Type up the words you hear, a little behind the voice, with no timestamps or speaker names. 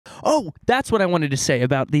Oh, that's what I wanted to say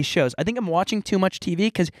about these shows. I think I'm watching too much TV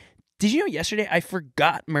because did you know yesterday I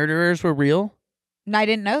forgot murderers were real? No, I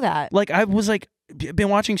didn't know that. Like I was like, been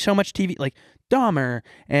watching so much TV, like Dahmer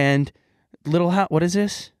and Little House. What is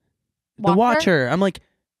this? The Watcher. I'm like,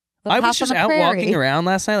 Little I was House just on the out Prairie. walking around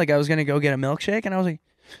last night. Like I was going to go get a milkshake and I was like,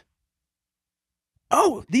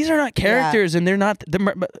 oh, these are not characters and they're not.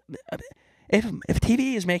 If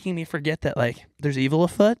TV is making me forget that like there's evil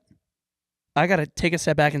afoot, I got to take a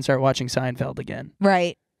step back and start watching Seinfeld again.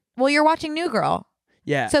 Right. Well, you're watching New Girl.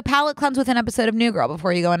 Yeah. So palate cleanse with an episode of New Girl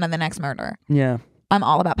before you go into the next murder. Yeah. I'm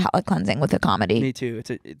all about palate cleansing with a comedy. Me too.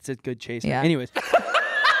 It's a good chase. Yeah. Anyways.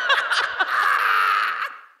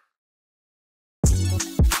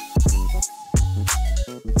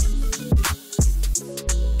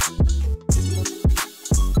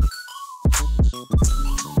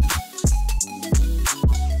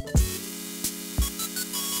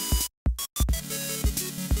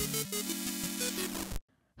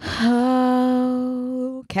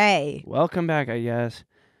 Okay. Welcome back, I guess.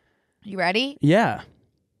 You ready? Yeah.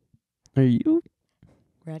 Are you?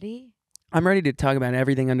 Ready? I'm ready to talk about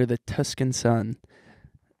everything under the Tuscan sun.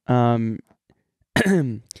 Can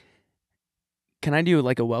I do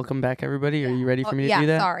like a welcome back, everybody? Are you ready for me to do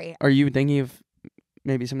that? Yeah, sorry. Are you thinking of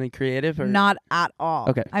maybe something creative? Or? Not at all.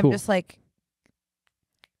 Okay, I'm cool. just like...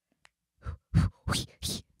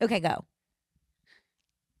 Okay, go.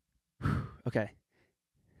 Okay.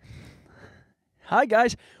 Hi,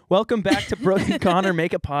 guys. Welcome back to Brooke and Connor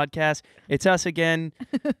Make a Podcast. It's us again.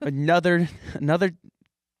 Another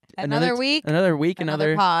week.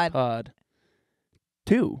 Another pod.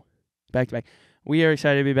 2. Back to back. We are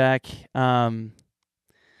excited to be back. I'm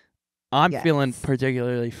feeling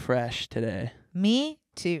particularly fresh today. Me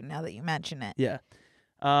too, now that you mention it. Yeah.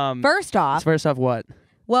 First off, what?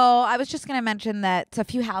 well, I was just going to mention that it's a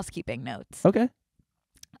few housekeeping notes. Okay.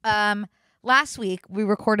 Last week, we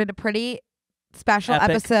recorded a pretty special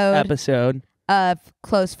Epic episode of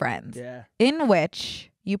Close Friends. Yeah. In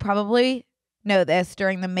which, you probably know this,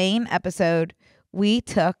 during the main episode, we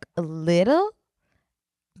took a little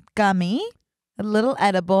gummy, a little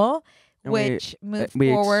edible, And which moved we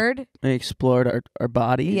forward. We explored our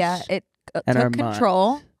bodies. Yeah, it and our took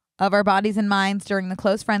control of our bodies and minds during the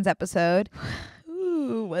Close Friends episode.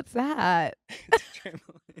 Ooh, what's that?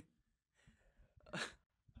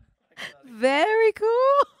 Very cool.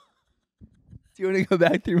 Do you want to go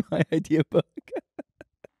back through my idea book?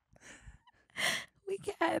 We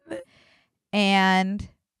can. And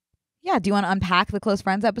yeah, do you want to unpack the Close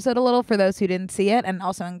Friends episode a little for those who didn't see it? And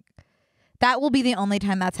also, that will be the only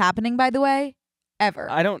time that's happening, by the way, ever.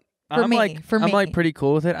 I'm me. like pretty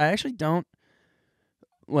cool with it. I actually don't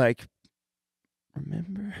like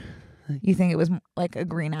remember. You think it was like a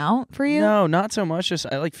green out for you? No, not so much. Just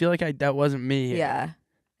I like feel like that wasn't me. Yeah.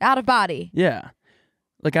 Out of body. Yeah.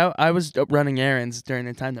 Like I was running errands during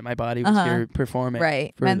the time that my body was here performing.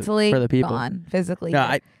 Right. For Mentally for the people. gone. Physically. No,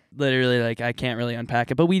 I literally I can't really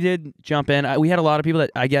unpack it. But we did jump in. We had a lot of people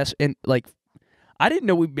that I guess I didn't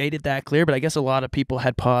know we made it that clear, but I guess a lot of people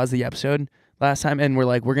had paused the episode last time and were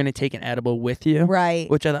like, we're gonna take an edible with you. Right.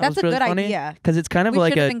 Which I thought That's was really a good funny. idea. Because it's kind of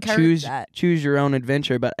like a choose your own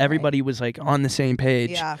adventure, but everybody was like on the same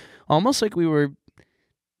page. Yeah. Almost like we were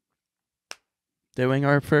doing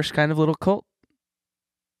our first kind of little cult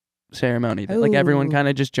ceremony. Like everyone kind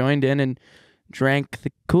of just joined in and drank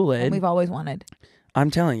the Kool-Aid. And we've always wanted.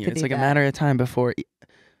 I'm telling you, it's like a matter of time before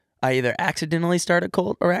I either accidentally start a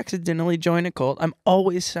cult or accidentally join a cult. I'm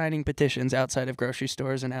always signing petitions outside of grocery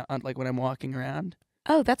stores and out, like when I'm walking around.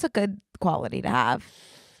 Oh, that's a good quality to have.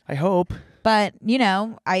 I hope. But,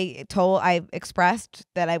 I expressed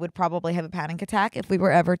that I would probably have a panic attack if we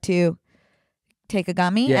were ever to take a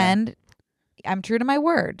gummy, and I'm true to my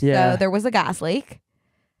word. Yeah. So there was a gas leak.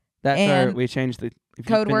 That's we changed the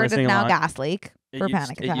code word is now gas leak for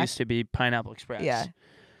panic attack. It used to be Pineapple Express. Yeah.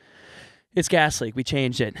 It's gas leak. We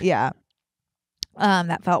changed it. Yeah.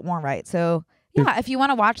 That felt more right. So, yeah, if you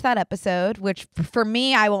want to watch that episode, which for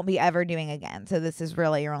me, I won't be ever doing again. So this is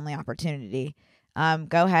really your only opportunity.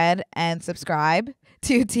 Go ahead and subscribe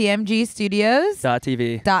to TMG Studios.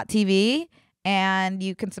 .tv. And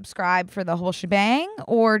you can subscribe for the whole shebang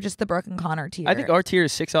or just the Brooke and Connor tier. I think our tier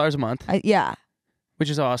is $6 a month. Yeah. Which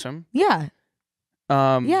is awesome. Yeah.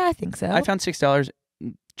 Yeah, I think so. I found $6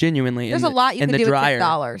 genuinely. There's a lot you can do dryer,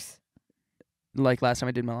 with $6. Like last time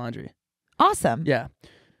I did my laundry. Awesome. Yeah.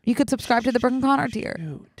 You could subscribe to the Brooke and Connor tier.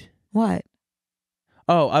 Shoot. What?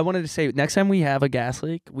 Oh, I wanted to say next time we have a gas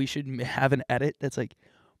leak, we should have an edit that's like,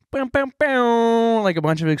 boom, boom, boom, like a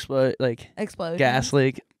bunch of explosions. Gas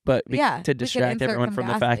leak, but yeah, to distract everyone from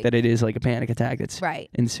the fact that it is like a panic attack that's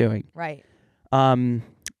ensuing. Right.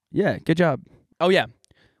 Yeah, good job. Oh yeah,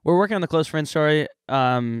 we're working on the close friend story.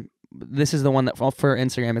 This is the one that for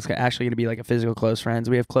Instagram. It's actually going to be like a physical close friends.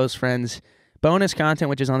 We have close friends bonus content,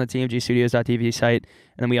 which is on the tmgstudios.tv site,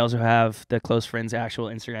 and then we also have the close friends actual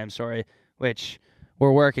Instagram story, which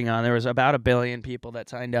we're working on. There was about 1 billion people that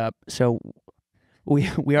signed up, so we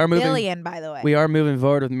are moving. Billion, by the way. We are moving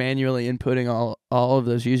forward with manually inputting all of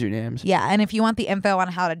those usernames. Yeah, and if you want the info on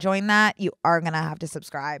how to join that, you are going to have to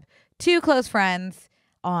subscribe to Close Friends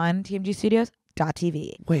on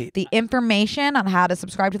tmgstudios.tv. Wait. The information on how to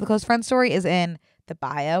subscribe to the Close Friends story is in the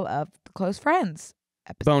bio of the Close Friends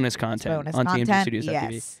episode. Bonus content on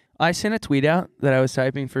tmgstudios.tv. Yes. I sent a tweet out that I was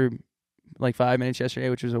typing for like 5 minutes yesterday,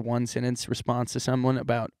 which was a 1-sentence response to someone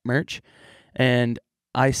about merch. And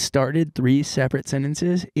I started 3 separate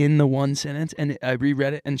sentences in the 1 sentence, and I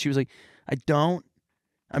reread it, and she was like,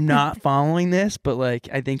 I'm not following this, but like,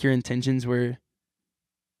 I think your intentions were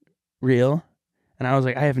real. And I was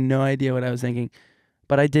like, I have no idea what I was thinking,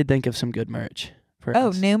 but I did think of some good merch for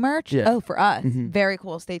us. New merch? Yeah. Oh, for us. Mm-hmm. Very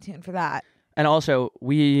cool. Stay tuned for that. And also,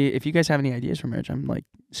 if you guys have any ideas for merch, I'm like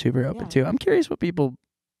super open too. I'm curious what people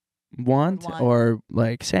want or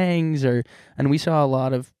like sayings and we saw a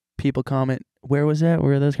lot of people comment. Where was that?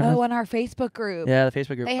 Where are those comments? Oh, on our Facebook group. Yeah, the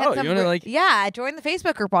Facebook group. They had you want to like? Yeah, join the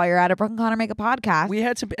Facebook group while you're at it. Brooke and Connor make a podcast. We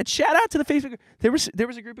had some. Shout out to the Facebook group. There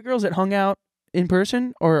was a group of girls that hung out in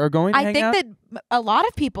person or are going to hang out. I think that a lot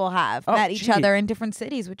of people have met each other in different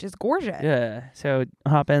cities, which is gorgeous. Yeah, so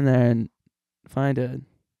hop in there and find a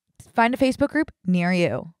Facebook group near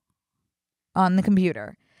you on the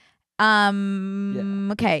computer.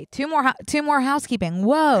 Okay, two more housekeeping.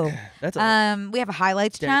 Whoa. That's we have a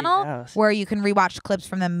highlights channel where you can rewatch clips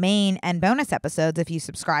from the main and bonus episodes if you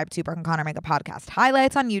subscribe to Brooke and Connor Make a Podcast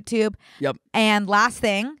highlights on YouTube. Yep. And last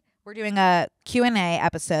thing, we're doing a Q&A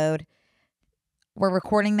episode. We're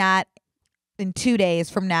recording that in 2 days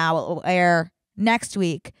from now. It will air next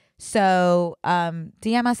week. So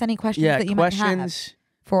DM us any questions that you might have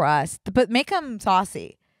for us, but make them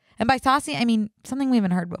saucy. And by saucy, I mean something we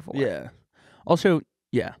haven't heard before. Yeah. Also,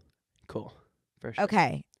 yeah. Cool. For sure.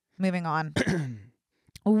 Okay. Moving on.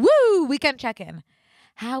 Woo! Weekend check-in.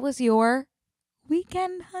 How was your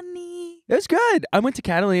weekend, honey? It was good. I went to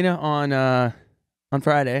Catalina on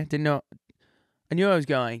Friday. Didn't know. I knew I was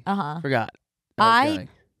going. Forgot. I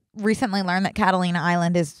recently learned that Catalina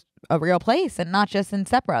Island is a real place and not just in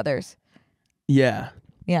Step Brothers. Yeah.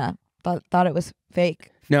 Yeah. Thought it was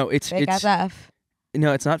fake. No, it's fake SF.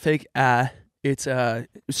 No, it's not fake. It's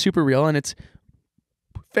super real and it's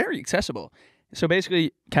very accessible. So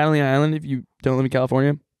basically, Catalina Island, if you don't live in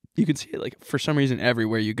California, you can see it like for some reason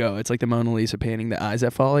everywhere you go. It's like the Mona Lisa painting, the eyes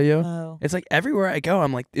that follow you. Oh. It's like everywhere I go,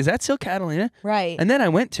 I'm like, is that still Catalina? Right. And then I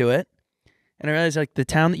went to it, and I realized like the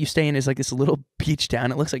town that you stay in is like this little beach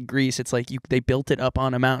town. It looks like Greece. It's like they built it up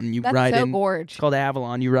on a mountain. You ride in. Gorge. It's called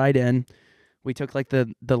Avalon. You ride in. We took like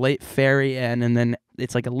the late ferry in, and then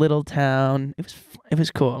it's like a little town. It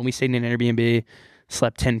was cool. And we stayed in an Airbnb,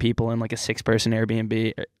 slept 10 people in like a 6-person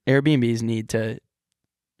Airbnb. Airbnb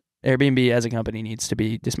as a company needs to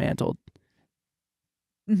be dismantled.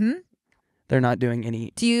 Mm-hmm. They're not doing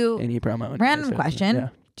any promo. Random question. Yeah.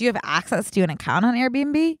 Do you have access to an account on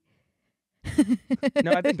Airbnb?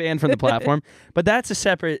 No, I've been banned from the platform, but that's a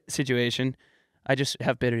separate situation. I just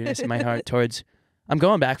have bitterness in my heart towards. I'm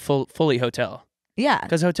going back fully hotel. Yeah,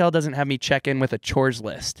 because hotel doesn't have me check in with a chores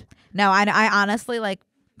list. No, I honestly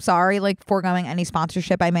foregoing any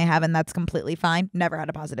sponsorship I may have, and that's completely fine. Never had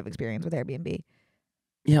a positive experience with Airbnb.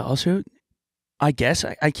 Yeah. Also, I guess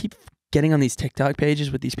I keep getting on these TikTok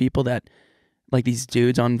pages with these people that like these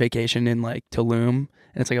dudes on vacation in like Tulum, and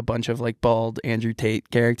it's like a bunch of like bald Andrew Tate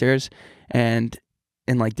characters and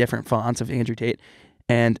in like different fonts of Andrew Tate.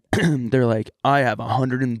 And they're like, I have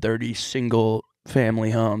 130 single family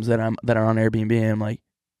homes that are on Airbnb. And I'm like,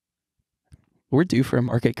 we're due for a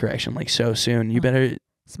market correction like so soon. You better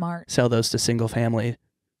sell those to single family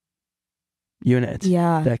units.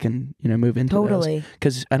 Yeah, that can move into totally.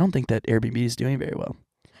 Because I don't think that Airbnb is doing very well.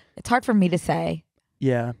 It's hard for me to say.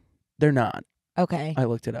 Yeah, they're not. Okay, I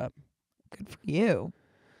looked it up. Good for you.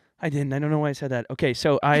 I didn't. I don't know why I said that. Okay,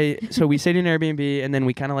 so we stayed in Airbnb, and then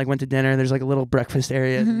we kind of like went to dinner. There's like a little breakfast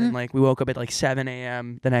area, and then like we woke up at like 7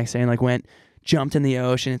 a.m. the next day and like jumped in the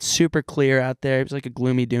ocean. It's super clear out there. It was like a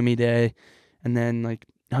gloomy, doomy day, and then like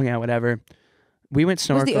hung out, whatever. We went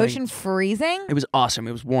snorkeling. Was the ocean freezing? It was awesome.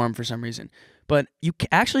 It was warm for some reason, but you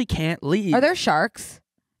actually can't leave. Are there sharks?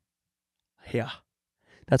 Yeah,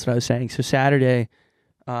 that's what I was saying. So Saturday,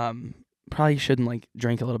 probably shouldn't like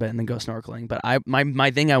drink a little bit and then go snorkeling. But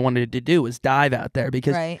my thing I wanted to do was dive out there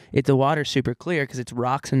because the water's super clear because it's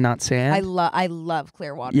rocks and not sand. I love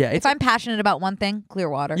clear water. Yeah, if I'm passionate about one thing, clear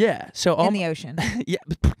water. Yeah, so in the ocean. Yeah,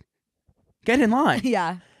 get in line.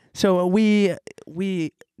 Yeah. So we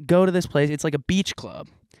go to this place. It's like a beach club,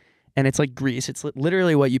 and it's like Greece. It's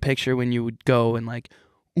literally what you picture when you would go and like,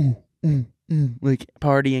 like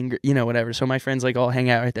partying, whatever. So my friends like all hang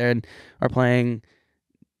out right there and are playing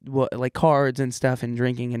like cards and stuff and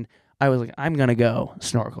drinking. And I was like, I'm gonna go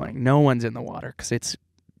snorkeling. No one's in the water because it's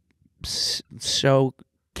so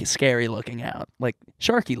scary looking out, like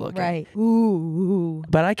sharky looking. Right. Ooh.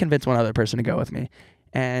 But I convinced one other person to go with me,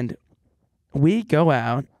 and we go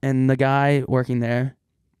out, and the guy working there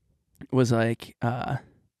was like go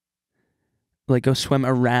swim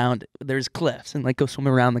around. There's cliffs, and like go swim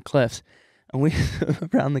around the cliffs, and we swim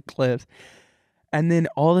around the cliffs, and then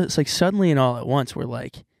all this like suddenly and all at once we're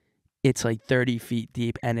like, it's like 30 feet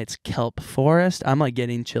deep, and it's kelp forest. I'm like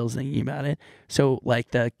getting chills thinking about it. So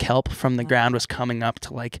like the kelp from the ground was coming up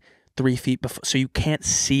to like 3 feet before, so you can't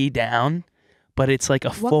see down. But it's like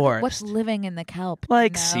a forest. What's living in the kelp?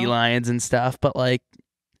 Like sea lions and stuff. But like,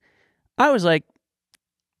 I was like,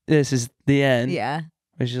 this is the end. Yeah.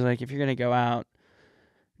 Which is like, if you're gonna go out,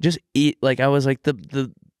 just eat. Like I was like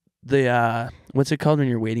the what's it called when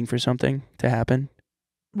you're waiting for something to happen?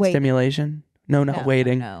 Stimulation? No, not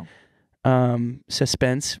waiting. No.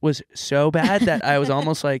 Suspense was so bad that I was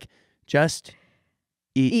almost like, just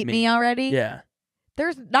eat me already. Yeah.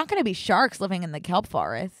 There's not gonna be sharks living in the kelp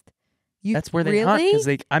forest. That's where they hunt because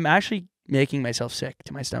I'm actually making myself sick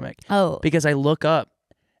to my stomach. Oh. Because I look up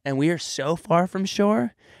and we are so far from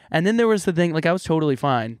shore. And then there was the thing, like I was totally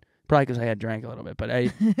fine, probably because I had drank a little bit, but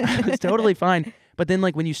I was totally fine. But then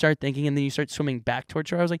like when you start thinking and then you start swimming back towards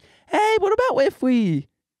shore, I was like, hey, what about if we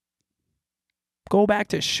go back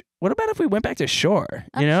to what about if we went back to shore?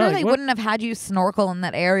 I'm sure they wouldn't have had you snorkel in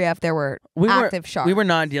that area if there were active sharks. We were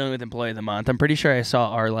not dealing with Employee of the Month. I'm pretty sure I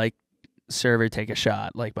saw our like server take a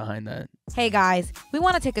shot like behind the... Hey guys, we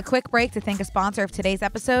want to take a quick break to thank a sponsor of today's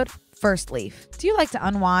episode, First Leaf. Do you like to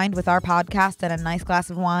unwind with our podcast and a nice glass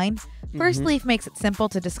of wine? First Leaf makes it simple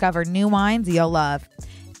to discover new wines you'll love.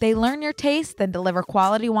 They learn your taste, then deliver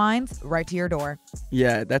quality wines right to your door.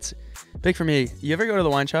 Yeah, that's big for me. You ever go to the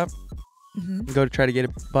wine shop? Go to try to get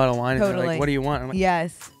a bottle of wine and they're like, what do you want? I'm like,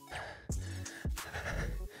 yes.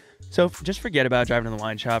 So just forget about driving to the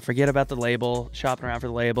wine shop. Forget about the label, shopping around for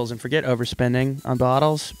the labels, and forget overspending on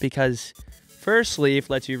bottles because First Leaf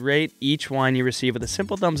lets you rate each wine you receive with a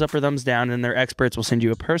simple thumbs up or thumbs down, and their experts will send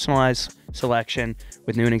you a personalized selection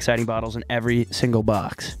with new and exciting bottles in every single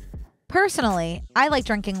box. Personally, I like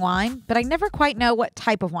drinking wine, but I never quite know what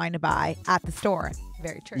type of wine to buy at the store.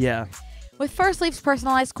 Very true. Yeah. With First Leaf's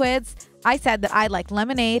personalized quids, I said that I like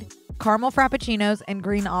lemonade, caramel frappuccinos, and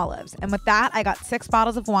green olives. And with that, I got 6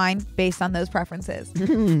 bottles of wine based on those preferences.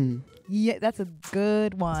 Yeah, that's a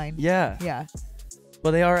good wine. Yeah. Yeah.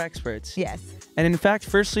 Well, they are experts. Yes. And in fact,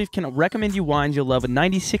 First Leaf can recommend you wines you'll love with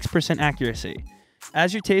 96% accuracy.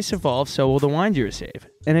 As your tastes evolve, so will the wines you receive.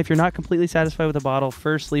 And if you're not completely satisfied with a bottle,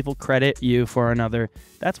 First Leaf will credit you for another.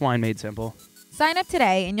 That's wine made simple. Sign up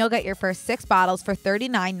today and you'll get your first 6 bottles for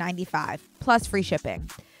 $39.95 plus free shipping.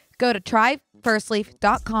 Go to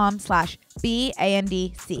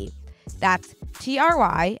tryfirstleaf.com/BANDC. That's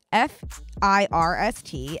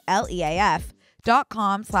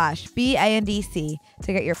tryfirstleaf.com/BANDC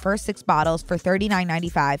to get your first 6 bottles for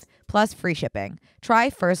 $39.95 plus free shipping.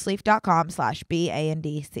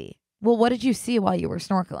 Tryfirstleaf.com/BANDC. Well, what did you see while you were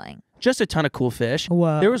snorkeling? Just a ton of cool fish.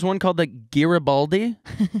 Whoa. There was one called the Garibaldi.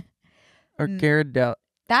 Or Garibaldi.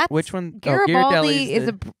 That's which one? Garibaldi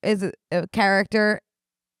is a character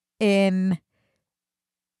in,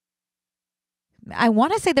 I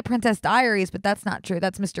want to say The Princess Diaries, but that's not true.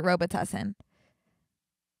 That's Mr. Robitussin.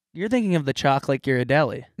 You're thinking of the chocolate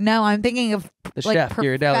Ghirardelli. No, I'm thinking of the chef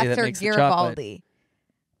Ghirardelli that makes the chocolate.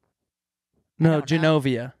 No,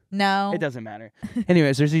 Genovia. No. It doesn't matter.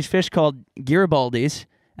 Anyways, there's these fish called Garibaldis,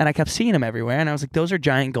 and I kept seeing them everywhere, and I was like, those are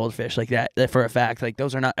giant goldfish, like that for a fact. Like,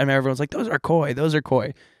 those are not, and everyone's like, those are koi. Those are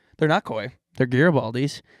koi. They're not koi. They're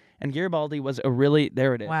Garibaldis. And Garibaldi was a really,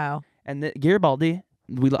 there it is. Wow. And the Garibaldi,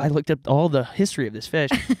 I looked up all the history of this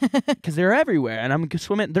fish because they're everywhere, and I'm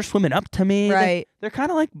swimming. They're swimming up to me. Right. They're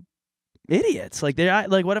kind of like idiots. Like they're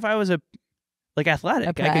like, what if I was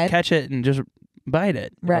athletic? I could catch it and just bite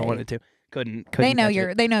it. Right. If I wanted to. Couldn't. They know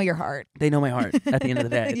They know your heart. They know my heart. At the end of the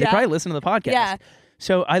day, Yeah. They probably listen to the podcast. Yeah.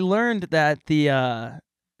 So I learned that the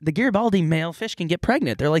Garibaldi male fish can get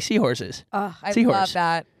pregnant. They're like seahorses. Oh, I Seahorse. love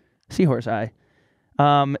that. Seahorse eye.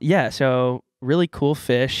 Yeah. So really cool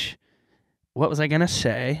fish. what was I gonna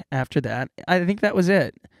say after that? I think that was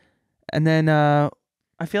it. And then I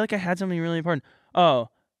feel like I had something really important. Oh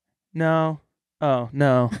no.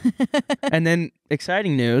 And then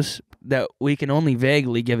exciting news that we can only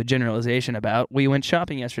vaguely give a generalization about. We went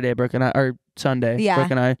shopping yesterday, Brooke and I, or Sunday, Yeah.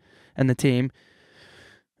 Brooke and I and the team.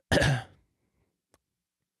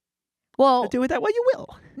 Well, Do with that what you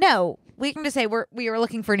will. no, we can just say we were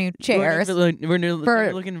looking for new chairs We're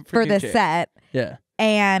looking for new the chairs. set. Yeah.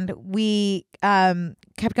 And we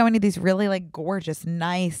kept going to these really like gorgeous,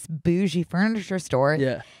 nice, bougie furniture stores.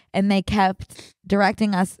 Yeah. And they kept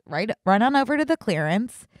directing us right on over to the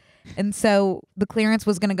clearance. And so the clearance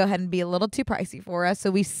was going to go ahead and be a little too pricey for us.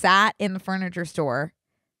 So we sat in the furniture store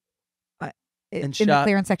in the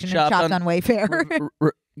clearance section and shopped on Wayfair.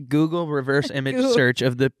 Google reverse image Google. search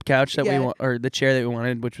of the couch that we want, or the chair that we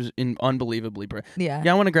wanted, which was unbelievably Yeah.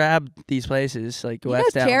 Yeah, I want to grab these places like You know,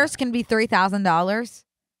 chairs can be $3,000.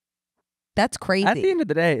 That's crazy. At the end of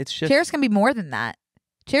the day, it's just chairs can be more than that.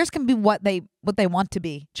 Chairs can be what they want to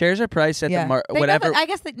be. chairs are priced at Yeah. the They whatever. know I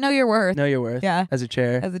guess they know your worth. Know your worth. Yeah. As a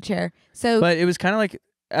chair. As a chair. So But it was kind of like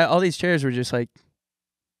all these chairs were just like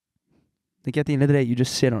at the end of the day, you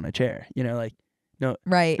just sit on a chair. You know, like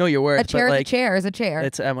right. know your worth. A chair but is like, a chair is a chair.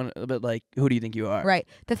 but like, who do you think you are? Right.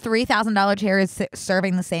 The $3,000 chair is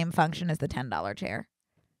serving the same function as the $10 chair.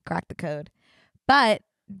 Crack the code. But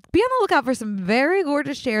be on the lookout for some very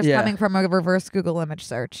gorgeous chairs Yeah. coming from a reverse Google image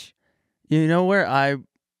search. You know where I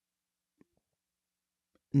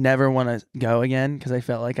never want to go again because I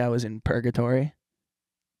felt like I was in purgatory?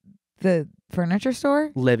 The furniture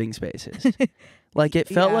store? Living Spaces. Like it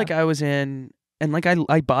felt Yeah. like I was in, and like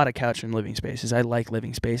I bought a couch in Living Spaces. I like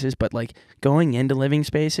Living Spaces, but like going into Living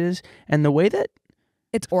Spaces and the way that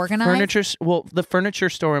It's organized. the furniture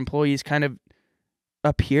store employees kind of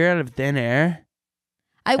appear out of thin air.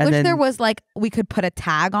 I and wish then- there was like we could put a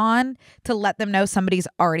tag on to let them know somebody's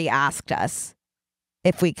already asked us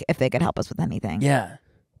if they could help us with anything. Yeah.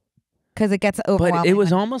 Because it gets overwhelming. But it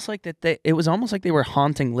was when- almost like they were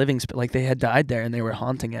haunting like they had died there and they were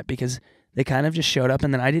haunting it because they kind of just showed up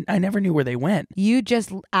and then I never knew where they went. You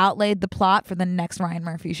just outlaid the plot for the next Ryan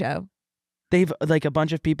Murphy show. They've like a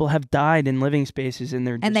bunch of people have died in Living Spaces and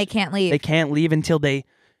They can't leave. They can't leave until they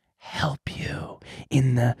help you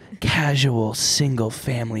in the casual single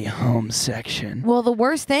family home section. Well, the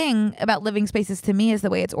worst thing about Living Spaces to me is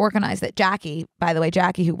the way it's organized. That Jackie, by the way,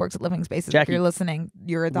 Jackie, who works at Living Spaces, Jackie, if you're listening,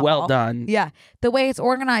 you're a doll. Well done. Yeah. The way it's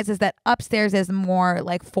organized is that upstairs is more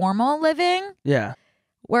like formal living, Yeah.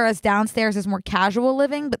 whereas downstairs is more casual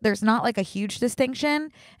living, but there's not like a huge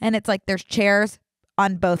distinction. And it's like there's chairs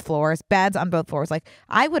on both floors, beds on both floors. Like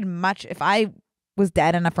I would much, if I was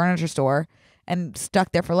dead in a furniture store and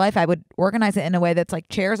stuck there for life, I would organize it in a way that's like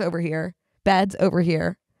chairs over here, beds over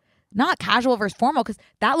here. Not casual versus formal, because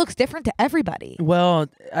that looks different to everybody. Well,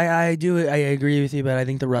 I agree with you, but I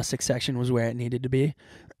think the rustic section was where it needed to be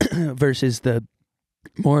versus the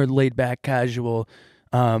more laid back casual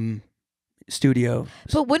studio.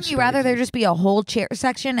 But wouldn't you rather there just be a whole chair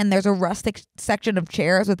section and there's a rustic section of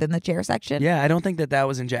chairs within the chair section? Yeah, I don't think that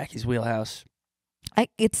was in Jackie's wheelhouse.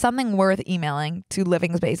 It's something worth emailing to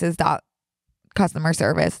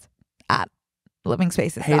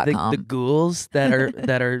livingspaces.customerservice@livingspaces.com. Hey, the ghouls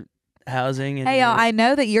that are housing. And Hey, y'all, I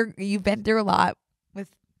know that you've been through a lot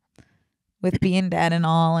with being dead and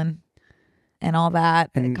all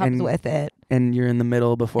that comes with it, and you're in the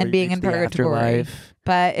middle before and you being reach in the purgatory. afterlife.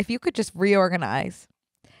 But if you could just reorganize.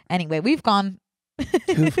 Anyway, we've gone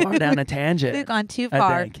Too far down a tangent. We've gone too I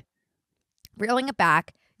far. think. Reeling it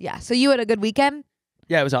back. Yeah. So you had a good weekend?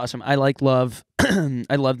 Yeah, it was awesome. I love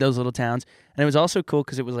I love those little towns, and it was also cool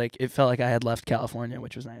because it felt like I had left California,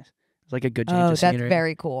 which was nice. It was like a good change of that's scenery.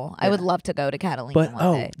 very cool. I Yeah. would love to go to Catalina But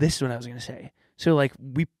one day. this is what I was gonna say. So like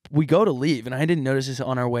we go to leave, and I didn't notice this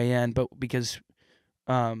on our way in, but because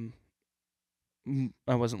I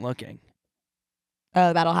wasn't looking.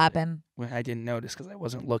 Oh, that'll happen. I didn't notice because I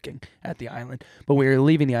wasn't looking at the island. But we were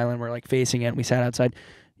leaving the island. We're like facing it. And we sat outside.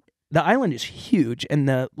 The island is huge, and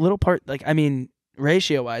the little part, like I mean,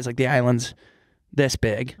 ratio-wise, like the island's this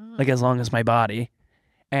big, like as long as my body.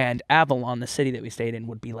 And Avalon, the city that we stayed in,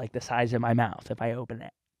 would be like the size of my mouth if I open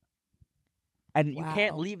it. And you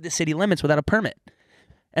can't leave the city limits without a permit.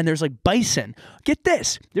 And there's like bison. Get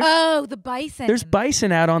this. The bison. There's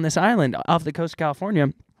bison out on this island off the coast of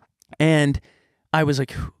California. And I was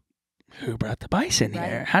like, who brought the bison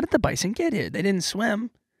here? How did the bison get here? They didn't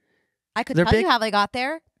swim. I could tell you how they got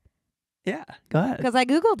there. Yeah, go ahead. Because I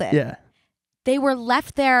Googled it. Yeah. They were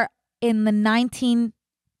left there in the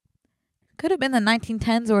could have been the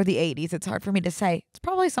 1910s or the 80s. It's hard for me to say. It's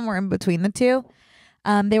probably somewhere in between the two.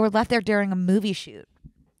 They were left there during a movie shoot.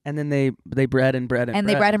 And then they bred and bred and And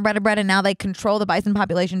bred. they bred and bred and bred, and now they control the bison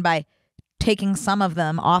population by taking some of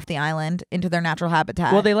them off the island into their natural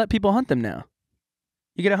habitat. Well, they let people hunt them now.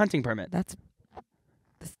 You get a hunting permit. That's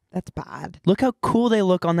bad. Look how cool they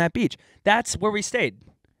look on that beach. That's where we stayed.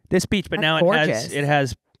 This beach, but That's now gorgeous. it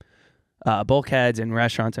has bulkheads and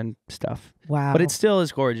restaurants and stuff. Wow. But it still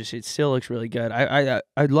is gorgeous. It still looks really good. I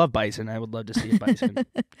love bison. I would love to see a bison.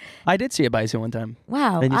 I did see a bison one time.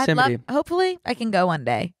 Wow. in Yosemite. Hopefully I can go one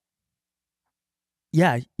day.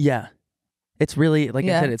 Yeah. It's really, like I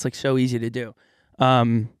Yeah. said, it's like so easy to do.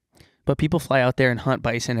 But people fly out there and hunt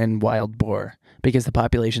bison and wild boar because the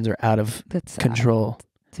populations are out of That's sad control.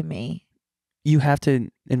 to me. You have to,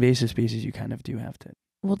 invasive species, you kind of do have to.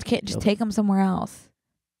 Well, can't just Nope. take them somewhere else.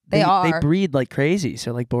 They They are. breed like crazy.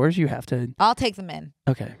 So like boars, you have to. I'll take them in.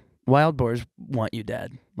 Okay. Wild boars want you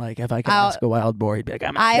dead. Like if I could I'll- ask a wild boar, he'd be like,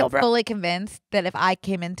 I'm I kill, am bro. fully convinced that if I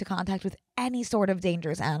came into contact with any sort of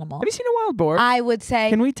dangerous animal, Have you seen a wild boar? I would say,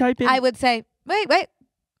 Can we type in? wait.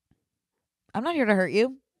 I'm not here to hurt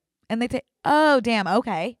you. And they say, oh, damn,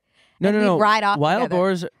 okay. no, and no, we'd no. ride off Wild together.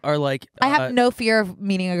 boars are like. I have no fear of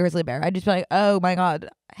meeting a grizzly bear. I'd just be like, oh my God,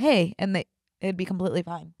 hey. And it'd be completely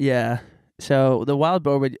fine. Yeah. So the wild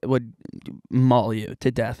boar would maul you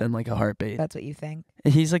to death in like a heartbeat. That's what you think.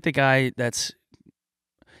 He's like the guy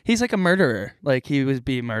he's like a murderer. Like he would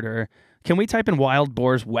be a murderer. Can we type in wild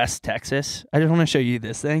boars West Texas? I just want to show you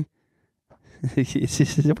this thing.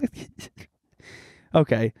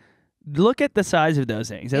 Okay. Look at the size of those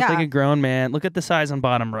things. That's Yeah. like a grown man. Look at the size on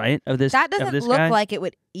bottom right of this. That of doesn't this look guy. like it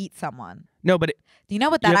would eat someone. No, but Do you know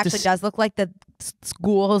what You that have to actually does look like? The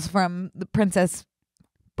schools from The Princess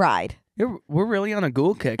Bride. we're really on a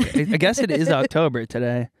ghoul kick. I guess it is October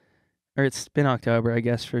today, or it's been October, I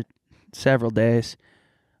guess, for several days.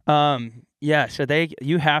 Yeah. So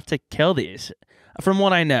you have to kill these. From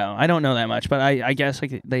what I know, I don't know that much, but I guess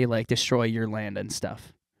like they like destroy your land and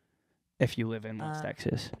stuff. If you live in West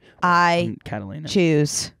Texas, I in Catalina,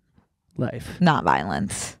 choose life. not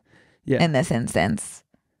violence Yeah. in this instance.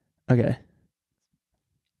 Okay.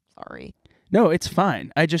 Sorry. No, it's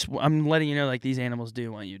fine. I'm letting you know, like these animals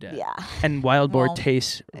do want you dead. Yeah. And wild boar Well,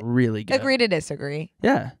 tastes really good. Agree to disagree.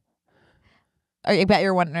 Yeah. I bet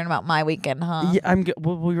you're wondering about my weekend, huh? Yeah.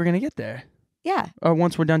 Well, we were gonna get there. Yeah. Or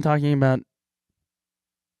once we're done talking about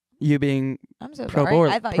you being I'm so pro sorry. boar,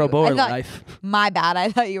 I thought life. My bad.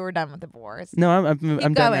 I thought you were done with divorce. No, I'm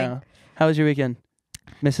done going. now. How was your weekend,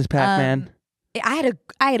 Mrs. Pac-Man? I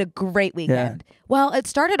had a great weekend. Well, it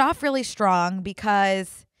started off really strong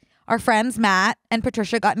because our friends Matt and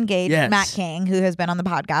Patricia got engaged. Yes. Matt King, who has been on the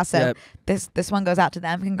podcast, so Yep. this one goes out to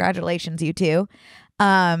them. Congratulations, you two.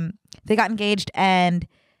 They got engaged, and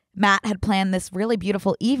Matt had planned this really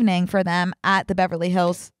beautiful evening for them at the Beverly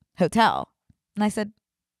Hills Hotel. And I said,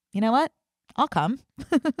 you know what? I'll come.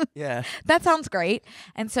 Yeah. That sounds great.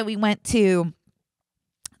 And so we went to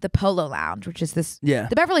the Polo Lounge, which is this. Yeah.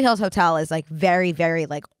 The Beverly Hills Hotel is like very, very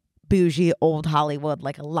like bougie old Hollywood,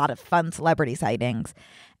 like a lot of fun celebrity sightings.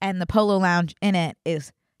 And the Polo Lounge in it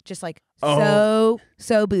is just like so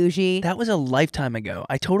bougie. That was a lifetime ago.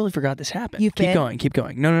 I totally forgot this happened. You've been- Keep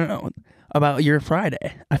going. No. About your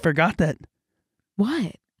Friday. I forgot that.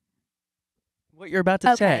 What? What you're about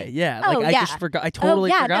to say. Yeah. Oh, I yeah. just forgot. I totally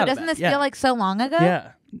yeah, forgot. no, doesn't about this it. feel like so long ago?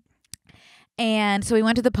 Yeah. And so we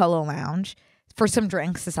went to the Polo Lounge for some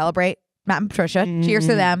drinks to celebrate Matt and Patricia. Cheers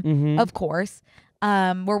to them, Mhm. of course.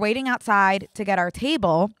 We're waiting outside to get our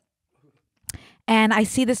table. And I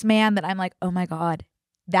see this man that I'm like, oh my God,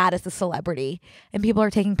 that is the celebrity. And people are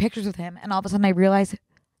taking pictures with him. And all of a sudden I realize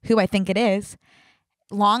who I think it is.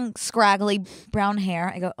 Long, scraggly brown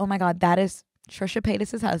hair. I go, oh my God, that is Trisha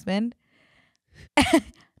Paytas' husband.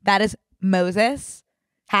 That is Moses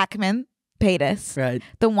Hackman Paytas, Right.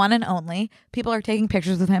 the one and only. People are taking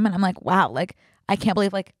pictures with him. And I'm like, wow, like, I can't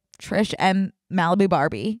believe like Trish and Malibu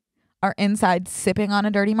Barbie are inside sipping on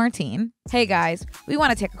a dirty martini. Hey guys, we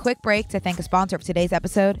want to take a quick break to thank a sponsor of today's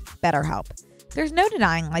episode, BetterHelp. There's no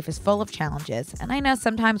denying life is full of challenges, and I know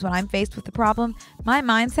sometimes when I'm faced with the problem, my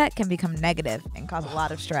mindset can become negative and cause a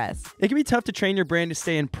lot of stress. It can be tough to train your brain to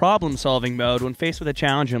stay in problem-solving mode when faced with a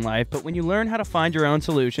challenge in life, but when you learn how to find your own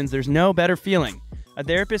solutions, there's no better feeling. A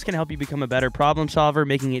therapist can help you become a better problem solver,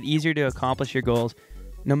 making it easier to accomplish your goals,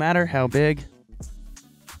 no matter how big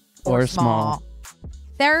or small.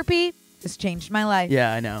 Therapy has changed my life.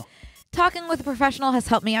 Yeah, I know. Talking with a professional has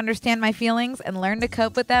helped me understand my feelings and learn to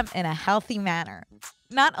cope with them in a healthy manner.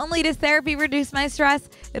 Not only does therapy reduce my stress,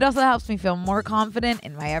 it also helps me feel more confident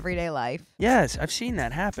in my everyday life. Yes, I've seen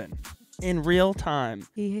that happen in real time.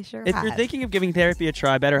 He sure If has. you're thinking of giving therapy a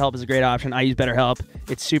try, BetterHelp is a great option. I use BetterHelp.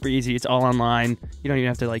 It's super easy. It's all online. You don't even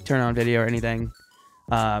have to like turn on video or anything.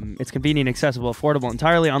 It's convenient, accessible, affordable,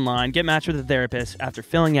 entirely online. Get matched with a therapist after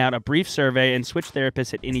filling out a brief survey and switch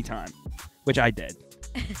therapists at any time, which I did.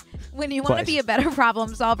 When you want to be a better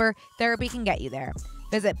problem solver, therapy can get you there.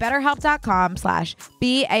 Visit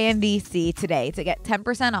betterhelp.com/BANDC today to get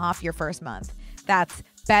 10% off your first month. That's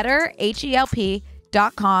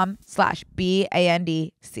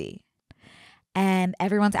betterhelp.com/BANDC. And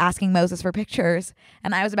everyone's asking Moses for pictures.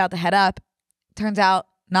 And I was about to head up. Turns out,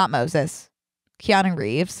 not Moses. Keanu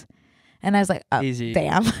Reeves. And I was like, oh, Easy.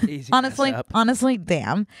 Damn. Easy honestly,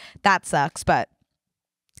 damn. That sucks. But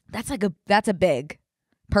that's a big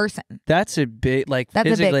person. That's a big, like,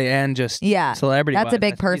 physically and just celebrity. That's a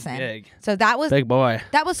big person. Big. So that was big boy.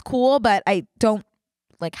 That was cool, but I don't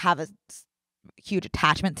like have a huge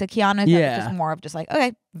attachment to Keanu. Yeah. It's just more of just like,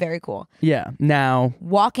 okay, very cool. Yeah. Now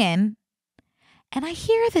walk in and I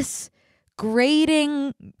hear this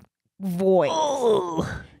grating voice.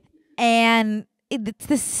 And it's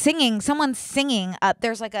this singing, someone's singing up.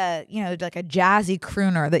 There's like a, like a jazzy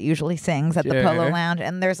crooner that usually sings at the Polo Lounge.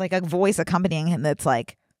 And there's like a voice accompanying him that's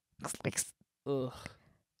like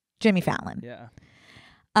Jimmy Fallon. Yeah.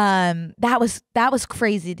 That was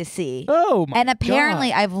crazy to see. Oh my And apparently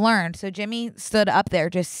God. I've learned, so Jimmy stood up there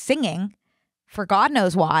just singing for God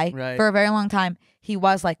knows why, for a very long time. He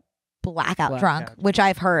was like blackout drunk, which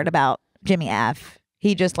I've heard about Jimmy F.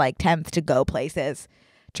 He just like tends to go places,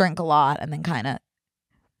 drink a lot, and then kind of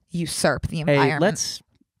usurp the environment. Hey, let's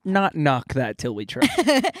not knock that till we try.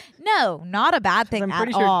 No, not a bad thing. I'm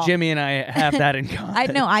pretty at sure all. Jimmy and I have that in common. I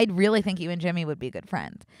know. I really think you and Jimmy would be good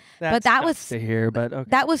friends. That's that tough was to hear, but okay.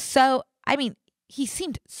 That was so. I mean, he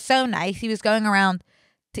seemed so nice. He was going around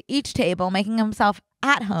to each table, making himself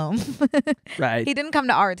at home. Right. He didn't come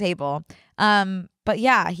to our table. But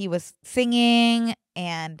yeah, he was singing,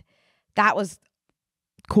 and that was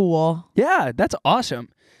cool. Yeah, that's awesome.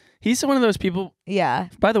 He's one of those people. Yeah.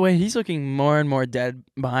 By the way, he's looking more and more dead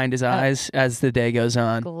behind his eyes as the day goes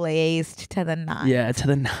on. Glazed to the nines. Yeah, to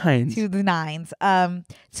the nines. To the nines.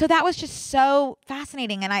 So that was just so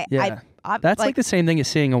fascinating, and I that's like the same thing as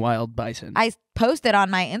seeing a wild bison. I posted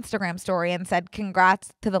on my Instagram story and said,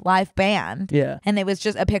 "Congrats to the live band." Yeah. And it was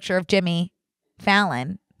just a picture of Jimmy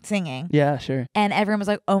Fallon singing. Yeah, sure. And everyone was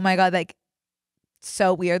like, "Oh my God, like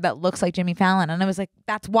so weird. That looks like Jimmy Fallon." And I was like,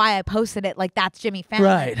 that's why I posted it. Like, that's Jimmy Fallon.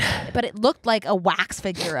 Right. But it looked like a wax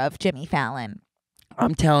figure of Jimmy Fallon.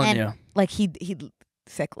 I'm telling you. Like he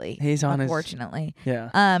sickly. He's on unfortunately.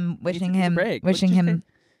 Wishing him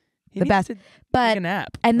the best. But take a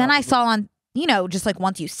nap. And then I saw on, just like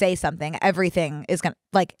once you say something, everything is gonna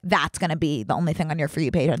that's gonna be the only thing on your For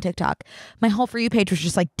You page on TikTok. My whole For You page was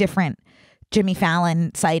just like different Jimmy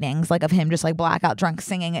Fallon sightings, like of him just like blackout drunk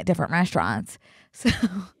singing at different restaurants. So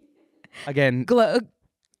again, globe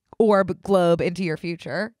into your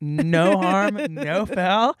future. No harm, no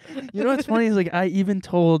foul. You know what's funny is like I even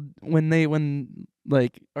told when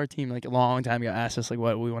like our team like a long time ago asked us like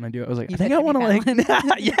what we want to do. I was like, I think I want to like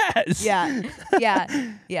yes. Yeah.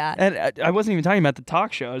 And I wasn't even talking about the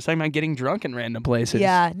talk show. I was talking about getting drunk in random places.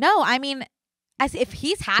 Yeah. No, I mean, if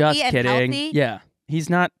he's happy just and kidding. healthy. Yeah. He's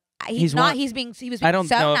not. He was being I don't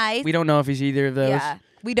so know. nice. We don't know if he's either of those. Yeah.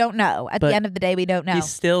 We don't know. At the end of the day, we don't know. He's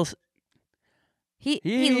still. He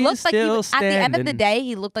looked like at the end of the standing. day,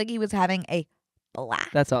 he looked like he was having a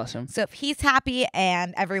blast. That's awesome. So if he's happy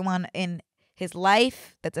and everyone in his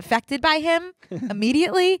life that's affected by him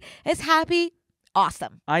immediately is happy,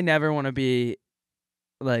 awesome. I never want to be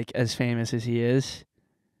like as famous as he is.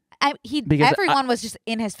 Everyone was just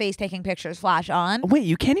in his face taking pictures, flash on. Wait,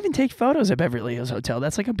 you can't even take photos at Beverly Hills Hotel.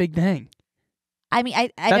 That's like a big thing. I mean,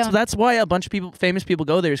 that's why a bunch of famous people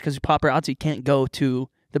go there is because paparazzi can't go to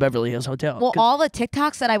the Beverly Hills Hotel. Well, all the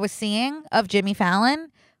TikToks that I was seeing of Jimmy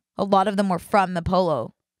Fallon, a lot of them were from the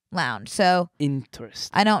Polo Lounge. So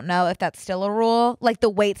interesting. I don't know if that's still a rule. Like the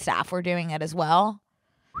wait staff were doing it as well.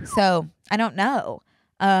 So I don't know.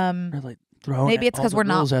 Like maybe it's because we're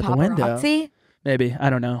not at the window. paparazzi. Maybe. I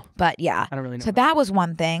don't know. But yeah. I don't really know. So that was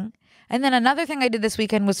one thing. And then another thing I did this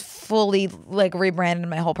weekend was fully like rebranded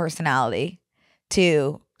my whole personality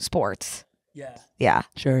to sports. Yeah. Yeah.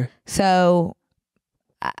 Sure. So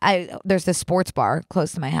there's this sports bar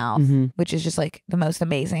close to my house, which is just like the most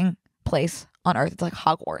amazing place on earth. It's like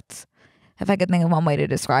Hogwarts. If I could think of one way to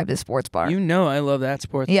describe this sports bar. You know I love that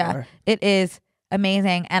sports bar. Yeah. It is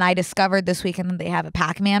amazing. And I discovered this weekend that they have a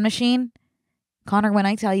Pac-Man machine. Connor, when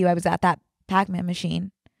I tell you I was at that Pac-Man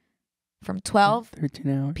machine from 12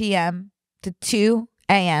 p.m. to 2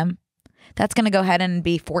 a.m. That's going to go ahead and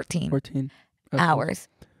be 14 hours.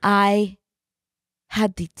 I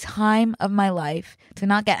had the time of my life to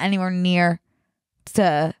not get anywhere near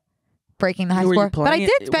to breaking the high Were you score. But I playing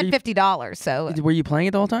did it? spend $50. So Were you playing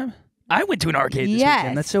it the whole time? I went to an arcade this Yes.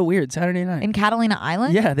 weekend. That's so weird. Saturday night. in Catalina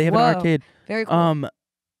Island. Yeah, they have an Whoa. arcade. Very cool.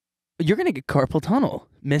 You're gonna get carpal tunnel,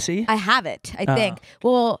 Missy. I have it, I think.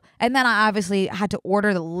 Well, and then I obviously had to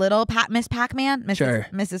order the little Miss Pac-Man,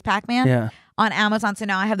 Mrs. Pac-Man Yeah. on Amazon. So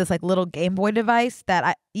now I have this like little Game Boy device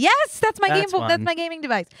that that's my That's fun. That's my gaming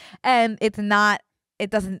device. And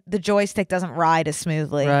the joystick doesn't ride as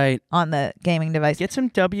smoothly Right. on the gaming device. Get some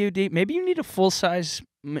WD. Maybe you need a full size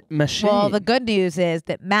machine. Well, the good news is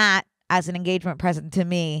that Matt, as an engagement present to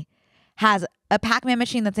me, has a Pac-Man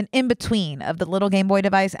machine that's an in-between of the little Game Boy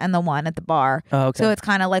device and the one at the bar. Oh, okay. So it's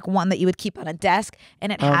kind of like one that you would keep on a desk,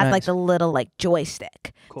 and it has nice. like the little like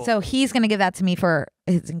joystick. Cool. So he's going to give that to me for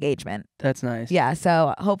his engagement. That's nice. Yeah,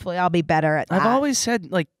 so hopefully I'll be better at that. I've always said,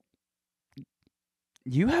 like,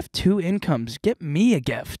 you have 2 incomes. Get me a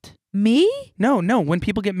gift. Me? No. When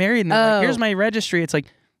people get married and they're like, here's Oh. my registry, it's like,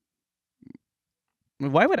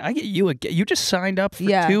 why would I get you a gift? You just signed up for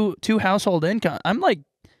Yeah. two household income. I'm like,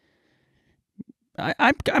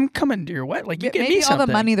 I'm coming to your wedding. Like, you get Maybe me something. all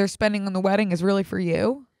the money they're spending on the wedding is really for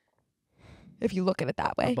you, if you look at it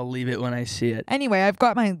that way. I'll believe it when I see it. Anyway, I've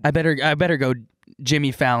got my... I better go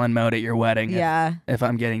Jimmy Fallon mode at your wedding. Yeah. If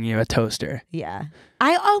I'm getting you a toaster. Yeah.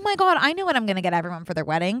 Oh my God, I know what I'm going to get everyone for their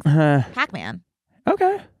weddings. Pac-Man.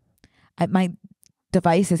 Okay. My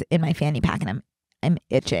device is in my fanny pack and I'm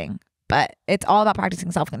itching, but it's all about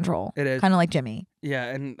practicing self-control. It is. Kind of like Jimmy. Yeah,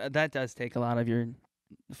 and that does take a lot of your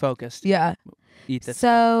focus. Yeah. Eat this.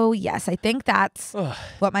 So yes, I think that's Ugh.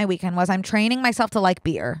 what my weekend was. I'm training myself to like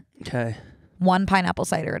beer, Okay. one pineapple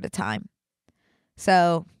cider at a time.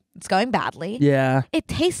 So it's going badly. Yeah. It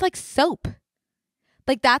tastes like soap.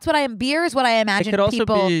 Like that's what beer is what I imagine could also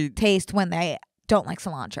people be- taste when they don't like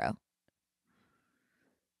cilantro.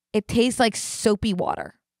 It tastes like soapy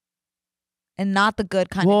water. And not the good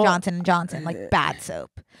kind Well, of Johnson & Johnson, like bad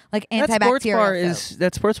soap. Like That sports bar antibacterial soap.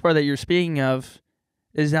 that sports bar that you're speaking of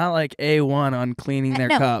is not like A1 on cleaning their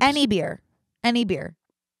No, cups. any beer. Any beer.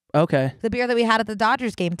 Okay. The beer that we had at the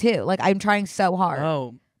Dodgers game too. Like I'm trying so hard.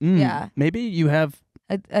 Oh. Yeah. Maybe you have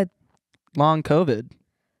A long COVID.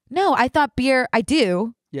 No, I thought beer, I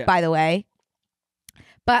do, Yeah. by the way.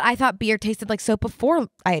 But I thought beer tasted like soap before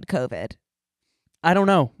I had COVID. I don't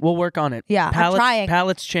know. We'll work on it. Yeah, I'm trying.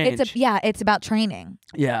 Palates change. It's about training.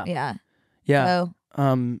 yeah. Yeah. Yeah.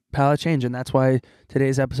 So, Palate change, and that's why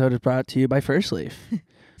today's episode is brought to you by First Leaf.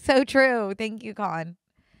 so true. Thank you, Con.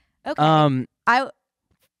 Okay. I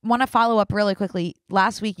want to follow up really quickly.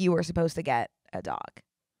 Last week you were supposed to get a dog.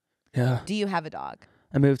 Yeah. Do you have a dog?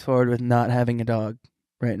 I moved forward with not having a dog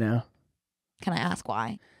right now. Can I ask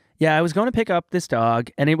why? Yeah, I was going to pick up this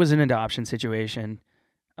dog, and it was an adoption situation.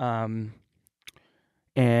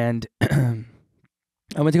 And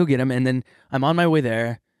I went to go get him, and then I'm on my way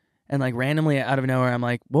there, and like randomly out of nowhere, I'm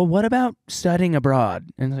like, well, what about studying abroad?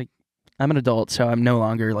 And it's like, I'm an adult, so I'm no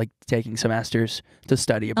longer like taking semesters to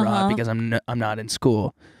study abroad because I'm not in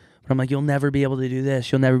school. But I'm like, you'll never be able to do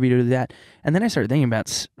this. You'll never be able to do that. And then I started thinking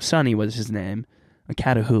about Sonny was his name, a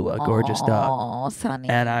Catahoula, gorgeous dog. Oh, Sonny.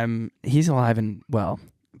 And he's alive and well,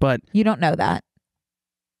 but You don't know that.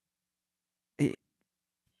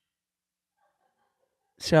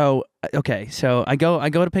 so okay, so I go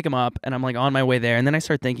to pick him up, and I'm like on my way there, and then I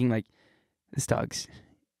start thinking like, this dog's,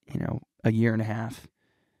 a year and a half.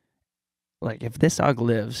 Like if this dog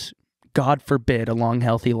lives, God forbid, a long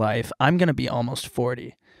healthy life, I'm gonna be almost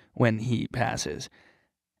 40 when he passes,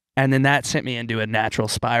 and then that sent me into a natural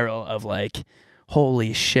spiral of like,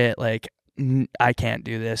 holy shit, like I can't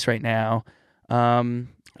do this right now.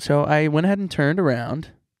 So I went ahead and turned around.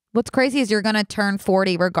 What's crazy is you're going to turn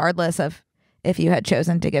 40 regardless of if you had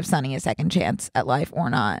chosen to give Sonny a second chance at life or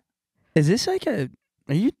not. Is this like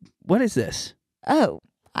what is this? Oh,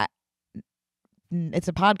 it's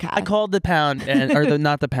a podcast. I called the pound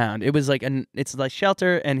not the pound. It was like it's like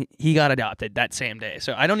shelter, and he got adopted that same day.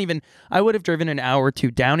 So I would have driven an hour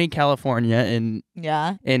to Downey, California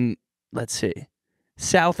in let's see,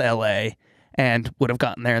 South LA, and would have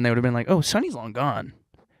gotten there, and they would have been like, oh, Sonny's long gone,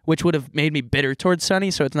 which would have made me bitter towards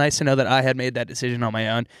Sonny. So it's nice to know that I had made that decision on my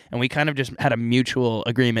own, and we kind of just had a mutual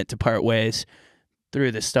agreement to part ways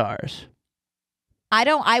through the stars.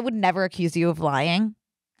 I would never accuse you of lying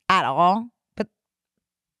at all, but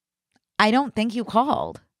I don't think you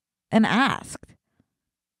called and asked.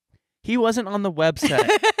 He wasn't on the website,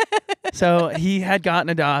 so he had gotten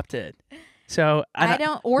adopted. So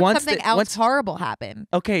something else horrible happened.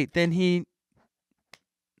 Okay, then he.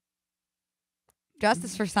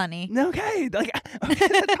 Justice for Sonny. Okay, that's fine.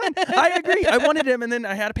 I agree. I wanted him, and then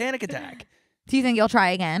I had a panic attack. Do you think you'll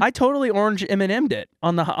try again? I totally orange M&M'd it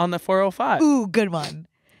on the 405. Ooh, good one.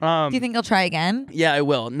 Do you think you'll try again? Yeah, I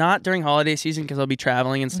will. Not during holiday season because I'll be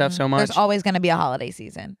traveling and stuff so much. There's always going to be a holiday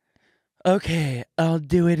season. Okay, I'll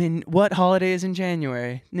do it in... What holiday is in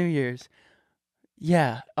January? New Year's.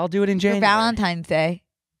 Yeah, I'll do it in January. For Valentine's Day,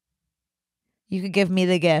 you could give me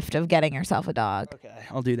the gift of getting yourself a dog. Okay,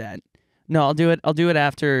 I'll do that. No, I'll do it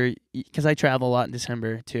after, because I travel a lot in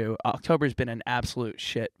December too. October's been an absolute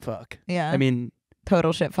shit fuck. Yeah. I mean,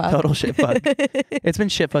 total shit fuck. Total shit fuck. It's been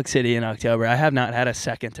shit fuck city in October. I have not had a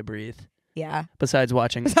second to breathe. Yeah. Besides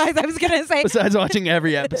watching. I was gonna say. Besides watching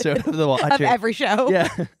every episode of The Watcher. Of every show. Yeah.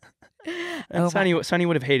 And Sonny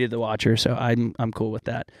would have hated The Watcher, so I'm cool with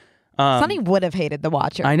that. Sonny would have hated The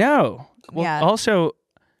Watcher. I know. Well, yeah. Also,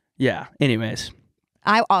 yeah. Anyways.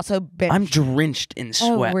 I also been. I'm drenched in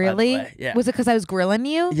sweat. Oh, really? By the way. Yeah. Was it because I was grilling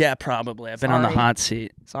you? Yeah, probably. I've been on the hot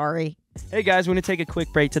seat. Sorry. Hey guys, we're going to take a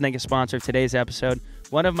quick break to thank a sponsor of today's episode.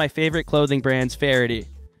 One of my favorite clothing brands, Fallon'ed.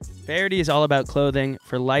 Fallon'ed is all about clothing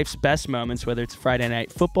for life's best moments, whether it's a Friday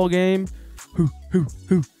night football game,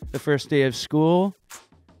 the first day of school,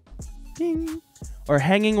 ding, or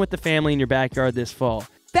hanging with the family in your backyard this fall.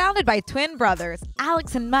 Founded by twin brothers,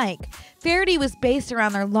 Alex and Mike, Fallon'ed was based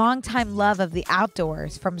around their longtime love of the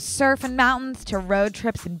outdoors, from surf and mountains to road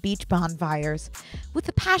trips and beach bonfires. With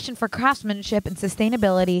a passion for craftsmanship and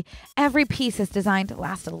sustainability, every piece is designed to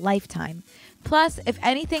last a lifetime. Plus, if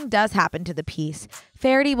anything does happen to the piece,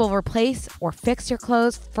 Fallon'ed will replace or fix your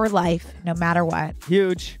clothes for life, no matter what.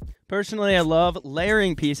 Huge. Personally, I love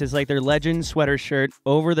layering pieces like their Legend sweater shirt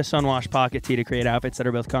over the Sunwash pocket tee to create outfits that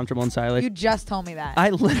are both comfortable and stylish. You just told me that.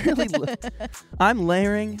 I literally, I'm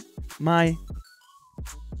layering my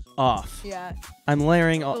off. Yeah. I'm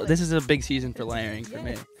layering. This is a big season for layering for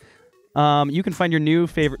me. You can find your new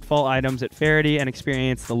favorite fall items at Fallon'ed and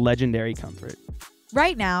experience the legendary comfort.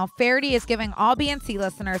 Right now, Fallon'ed is giving all BNC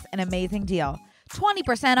listeners an amazing deal.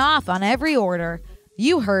 20% off on every order.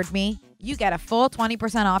 You heard me. You get a full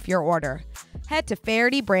 20% off your order. Head to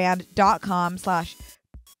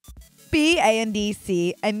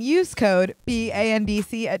fallonedbrand.com/BANDC and use code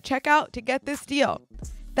BANDC at checkout to get this deal.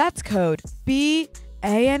 That's code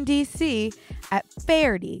BANDC at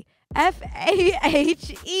Fallon'ed,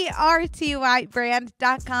 FAHERTY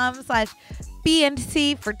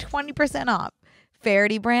brand.com/BNC for 20% off.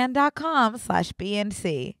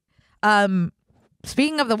 fallonedbrand.com/BNC.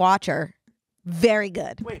 Speaking of The Watcher, very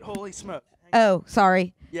good. Wait, holy smoke. Oh,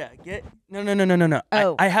 sorry. Yeah, No.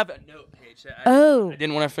 Oh. I have a note page. Oh. I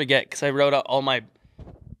didn't want to forget because I wrote out all my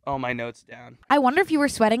notes down. I wonder if you were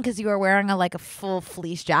sweating because you were wearing a full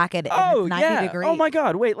fleece jacket and 90 degrees. Oh my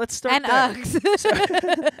God. Wait, let's start and there.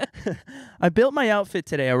 Uggs. I built my outfit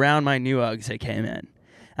today around my new Uggs that came in.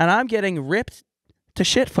 And I'm getting ripped to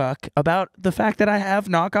shit fuck about the fact that I have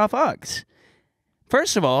knockoff Uggs.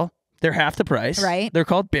 First of all, they're half the price. Right. They're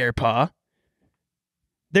called Bear Paw.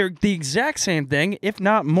 They're the exact same thing, if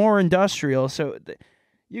not more industrial. So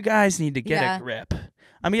you guys need to get a grip.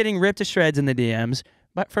 I'm getting ripped to shreds in the DMs.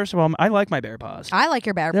 But first of all, I like my Bear Paws. I like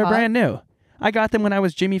your Bear Paw. They're brand new. I got them when I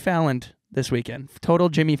was Jimmy Fallon this weekend. Total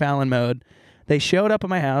Jimmy Fallon mode. They showed up at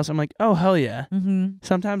my house. I'm like, oh, hell yeah. Mm-hmm.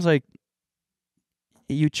 Sometimes,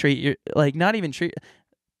 you treat your... not even treat...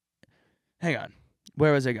 Hang on.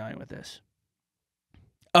 Where was I going with this?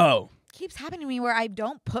 Oh. Keeps happening to me where I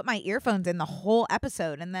don't put my earphones in the whole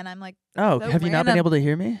episode, and then I'm like, oh, so have you not been able to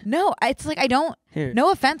hear me? No, it's I don't. Here.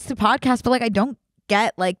 No offense to podcasts, but I don't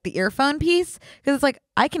get the earphone piece because it's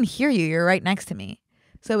I can hear you. You're right next to me,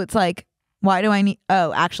 so it's why do I need?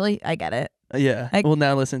 Oh, actually, I get it. Yeah. Well,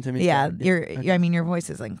 now listen to me. Yeah, okay. your voice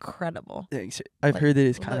is incredible. Thanks. I've heard that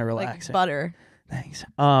it's kind of relaxing. Butter. Thanks.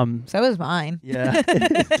 So is mine. Yeah.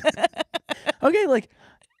 Okay,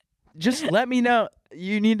 just let me know.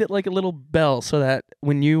 You need a little bell so that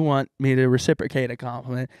when you want me to reciprocate a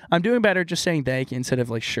compliment, I'm doing better just saying thank you instead of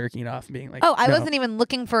shirking off and being oh, I no. wasn't even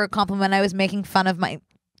looking for a compliment. I was making fun of my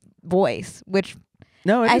voice, which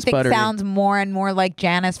I think buttery. Sounds more and more like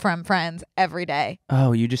Janice from Friends every day.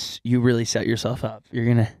 Oh, you really set yourself up.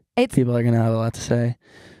 People are gonna have a lot to say.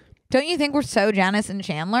 Don't you think we're so Janice and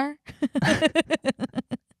Chandler?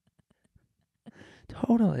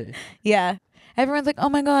 Totally. Yeah. Everyone's like, oh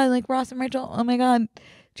my God, Ross and Rachel. Oh my God.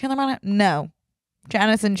 Chandler, Monica. No.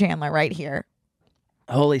 Janice and Chandler right here.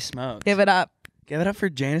 Holy smokes. Give it up. Give it up for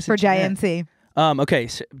Janice for and JNC. Okay.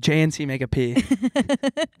 So JNC make a P.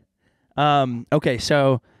 Okay.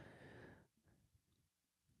 So.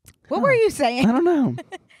 What were you saying? I don't know.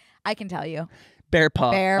 I can tell you. Bear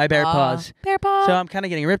Paw. My Bear Paws. Bear Paw. So I'm kind of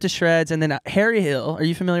getting ripped to shreds. And then Harry Hill. Are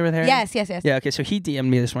you familiar with Harry? Yes. Yeah. Okay. So he DM'd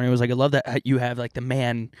me this morning. He was like, I love that you have the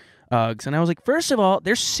man Uggs. And I was like, first of all,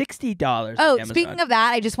 they're $60. Oh, speaking of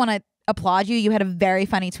that, I just want to applaud you. You had a very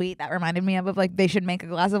funny tweet that reminded me of like they should make a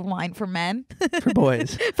glass of wine for men. For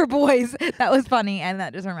boys. For boys. That was funny, and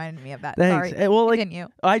that just reminded me of that. Thanks. Sorry. Well, like, Continue.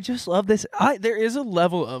 I just love this. There is a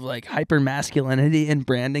level of like hyper masculinity in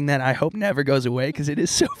branding that I hope never goes away because it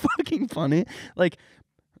is so fucking funny. Like,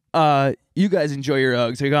 you guys enjoy your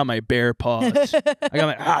Uggs. I got my Bear Paws. I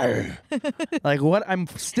got my like what? I'm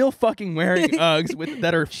still fucking wearing Uggs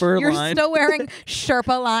that are fur lined. You're still wearing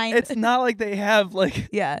Sherpa lined. It's not like they have like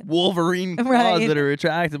Wolverine claws that are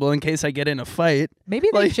retractable in case I get in a fight. Maybe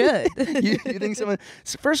they should. you think someone?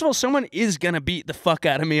 First of all, someone is gonna beat the fuck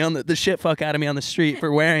out of me on the shit fuck out of me on the street for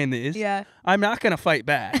wearing these. Yeah. I'm not gonna fight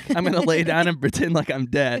back. I'm gonna lay down and pretend like I'm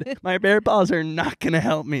dead. My Bear Paws are not gonna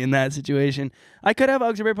help me in that situation. I could have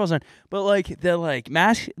Uggs or Bear Paws on, but like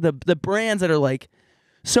the brands that are like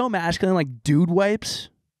so masculine, like Dude Wipes.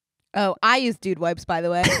 Oh, I use Dude Wipes, by the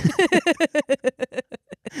way.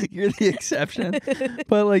 You're the exception.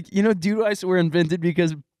 But like, Dude Wipes were invented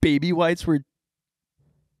because baby wipes were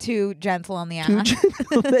too gentle on the ass.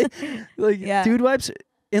 Dude Wipes,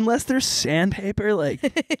 unless they're sandpaper,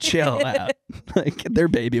 like chill out. Like they're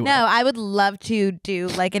baby wipes. No, I would love to do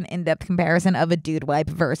like an in-depth comparison of a Dude Wipe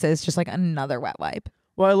versus just like another wet wipe.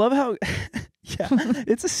 Well, I love how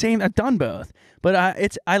it's the same. I've done both. But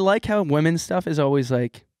I like how women's stuff is always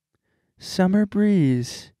like summer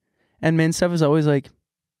breeze and men's stuff is always like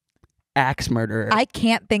axe murderer. I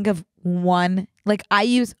can't think of one. Like I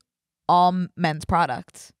use all men's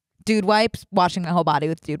products. Dude Wipes, washing my whole body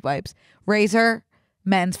with Dude Wipes. Razor,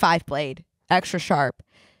 men's 5-blade, extra sharp.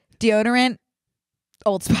 Deodorant,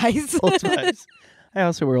 Old Spice. Old Spice. I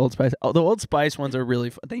also wear Old Spice. Oh, the Old Spice ones are really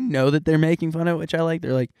fun. They know that they're making fun of it, which I like.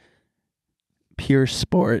 They're like pure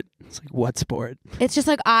sport. It's like, what sport? It's just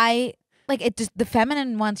like the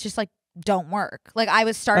feminine ones just like don't work. Like I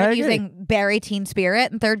started using Berry Teen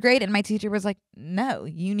Spirit in 3rd grade, and my teacher was like, "No,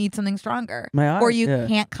 you need something stronger, or you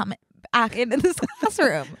can't come back into this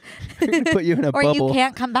classroom. We're gonna put you in a or bubble, you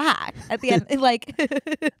can't come back at the end." Like,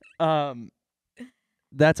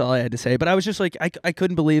 that's all I had to say. But I was just like, I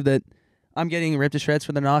couldn't believe that I'm getting ripped to shreds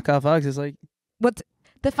for the knockoff Uggs. It's like, what's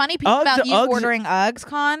the funny piece about you ordering Uggs,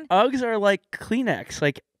 Con? Uggs are like Kleenex.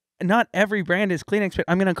 Like, not every brand is Kleenex, but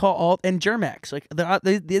I'm gonna call and Germex. Like,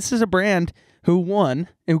 this is a brand who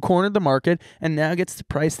cornered the market, and now gets to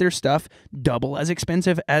price their stuff double as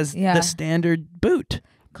expensive as the standard boot.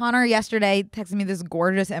 Connor yesterday texted me this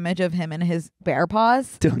gorgeous image of him and his Bear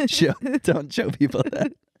Paws. Don't show people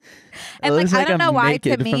that. And like I don't know why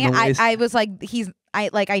to me I was like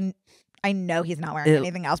I know he's not wearing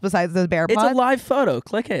anything else besides those Bear Paws. It's a live photo.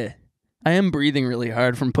 Click it. I am breathing really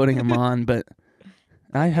hard from putting them on, but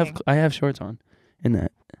I have shorts on in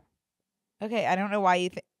that. Okay, I don't know why you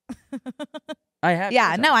think. I have.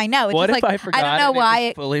 Yeah, no, I know. It's what just if like, I forgot? I don't know why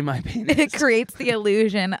it fully my penis. It creates the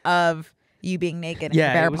illusion of you being naked in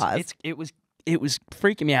Bear Paws. It was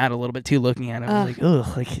freaking me out a little bit too looking at it. I was like,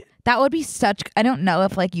 ugh, like that would be such. I don't know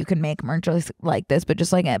if like you can make merch like this, but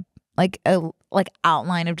just like a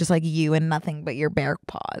outline of just like you and nothing but your Bear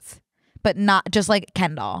Paws, but not just like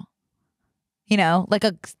Ken doll. Like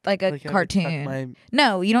a cartoon.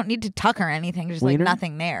 No, you don't need to tuck or anything. Just like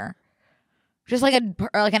nothing there. Just like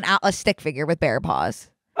a stick figure with Bear Paws.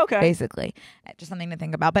 Okay. Basically, just something to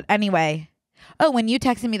think about. But anyway, when you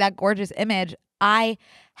texted me that gorgeous image, I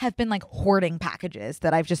have been like hoarding packages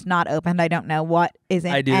that I've just not opened. I don't know what is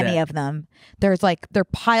in any of them. There's like they're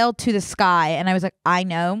piled to the sky, and I was like, I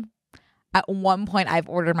know. At one point, I've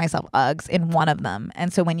ordered myself Uggs in one of them,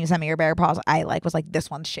 and so when you sent me your Bear Paws, I was like, this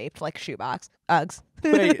one's shaped like shoebox Uggs.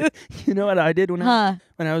 Wait, you know what I did when I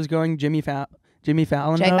was going Jimmy Fallon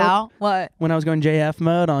mode? What? When I was going JF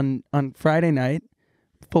mode on Friday night,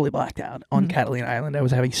 fully blacked out on Catalina Island. I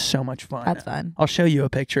was having so much fun. That's fun. I'll show you a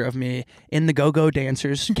picture of me in the go-go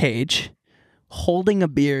dancer's cage, holding a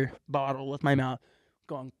beer bottle with my mouth,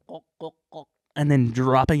 going, and then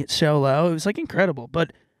dropping it so low. It was like incredible.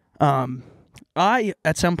 But I,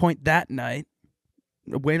 at some point that night,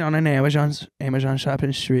 went on an Amazon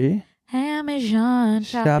shopping spree. Amazon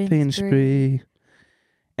shopping spree.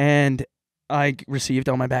 And I received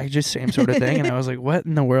all my packages, same sort of thing, and I was like, what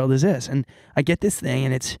in the world is this? And I get this thing,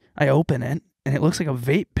 and I open it, and it looks like a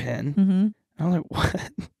vape pen. Mm-hmm. I was like,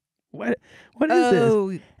 what is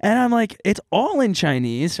this? And I'm like, it's all in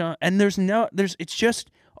Chinese, and it's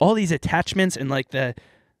just all these attachments and like the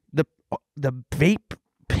vape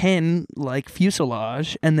pen like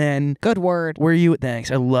fuselage, and then good word.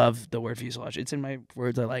 Thanks. I love the word fuselage. It's in my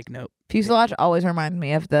words I like. Nope. Fuselage always reminds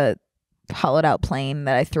me of the hollowed out plane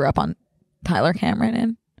that I threw up on Tyler Cameron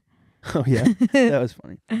in. Oh yeah, that was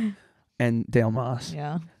funny. And Dale Moss.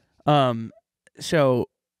 Yeah. So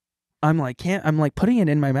I'm like putting it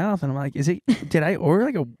in my mouth, and I'm like, did I order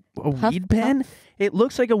like a weed pen? It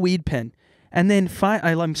looks like a weed pen. And then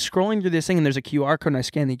I'm scrolling through this thing, and there's a QR code, and I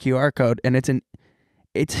scan the QR code, and it's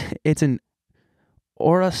an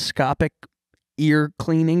oroscopic ear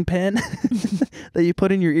cleaning pen that you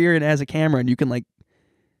put in your ear and it has a camera, and you can like.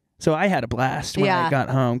 So I had a blast when I got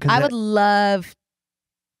home. I would love.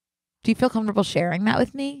 Do you feel comfortable sharing that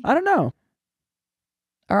with me? I don't know.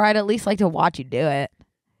 Or I'd at least like to watch you do it.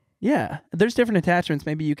 Yeah, there's different attachments.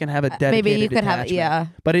 Maybe you can have a dedicated maybe you could attachment. have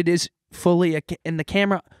But it is fully in the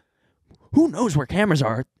camera. Who knows where cameras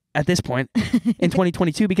are at this point in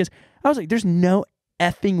 2022? Because I was like, there's no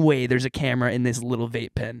effing way there's a camera in this little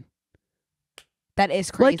vape pen. That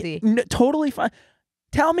is crazy. Like, totally fine.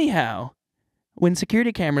 Tell me how, when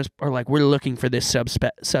security cameras are like, we're looking for this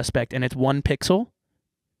suspect, and it's 1 pixel.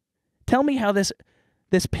 Tell me how this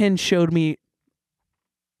pin showed me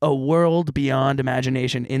a world beyond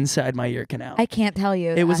imagination inside my ear canal. I can't tell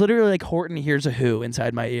you. It was literally like Horton Hears a Who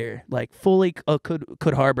inside my ear, like fully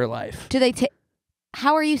could harbor life. Do they?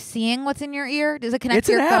 How are you seeing what's in your ear? Does it connect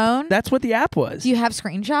to your app. phone? That's what the app was. Do you have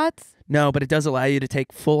screenshots? No, but it does allow you to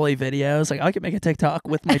take fully videos. Like I could make a TikTok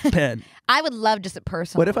with my pen. I would love just a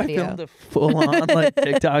personal. What if video. I filmed a full-on like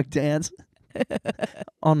TikTok dance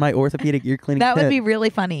on my orthopedic ear cleaning? That pen? would be really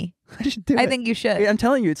funny. I should do it. I think you should. I'm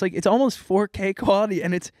telling you, it's almost 4K quality,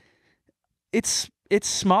 and it's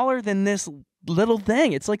smaller than this little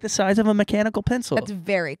thing. It's like the size of a mechanical pencil. That's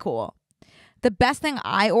very cool. The best thing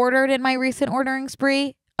I ordered in my recent ordering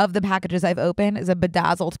spree of the packages I've opened is a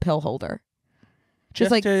bedazzled pill holder.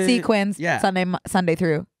 Just like sequins Sunday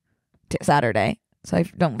through Saturday. So I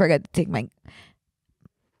don't forget to take my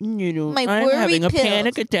I'm having a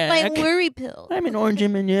panic attack. My worry pill. I'm an orange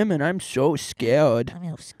M&M, and I'm so scared. I'm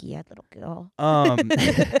so scared, little girl.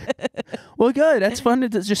 Well, good. That's fun to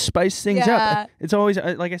just spice things up. It's always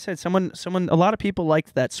like I said. A lot of people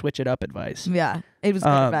liked that switch it up advice. Yeah, it was good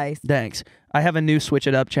advice. Thanks. I have a new switch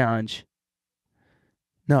it up challenge.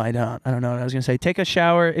 No, I don't. I don't know what I was gonna say. Take a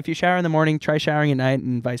shower. If you shower in the morning, try showering at night,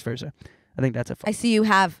 and vice versa. I think that's a fun. I see you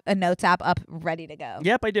have a notes app up ready to go.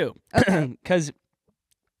 Yep, I do. Okay. Because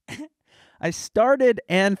I started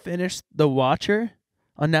and finished The Watcher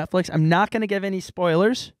on Netflix. I'm not going to give any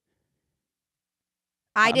spoilers.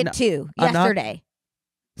 I did too. Yesterday.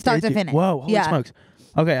 Start to finish. Whoa, holy smokes.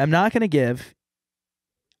 Okay, I'm not going to give.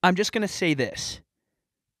 I'm just going to say this.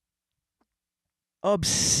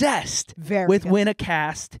 Obsessed with when a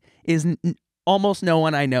cast is almost no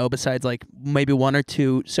one I know besides like maybe 1 or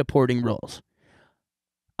 2 supporting roles.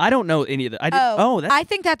 I don't know any of that. I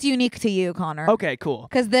think that's unique to you, Connor. Okay, cool.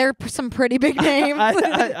 Because they're some pretty big names.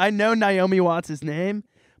 I know Naomi Watts' name,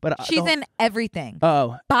 but she's in everything.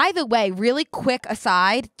 Oh. By the way, really quick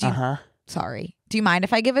aside. Sorry. Do you mind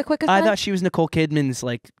if I give a quick aside? I thought she was Nicole Kidman's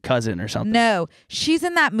like cousin or something. No, she's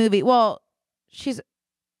in that movie. Well, she's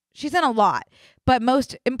in a lot, but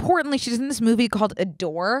most importantly, she's in this movie called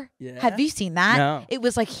Adore. Yeah. Have you seen that? No. It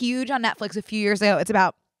was like huge on Netflix a few years ago.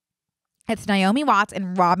 It's Naomi Watts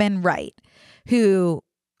and Robin Wright, who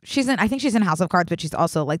I think she's in House of Cards, but she's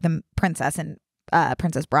also like the princess and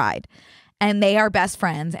Princess Bride. And they are best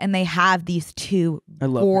friends, and they have these 2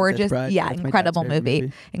 gorgeous, incredible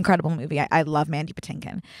movie. Incredible movie. I love Mandy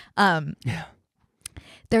Patinkin.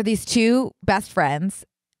 They're these 2 best friends,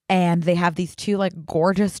 and they have these 2 like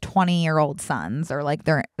gorgeous 20-year-old sons, or like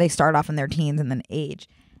they start off in their teens and then age,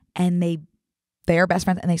 and they are best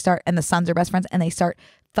friends, and the sons are best friends, and they start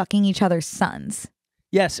fucking each other's sons.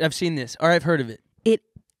 Yes, I've seen this, or I've heard of it.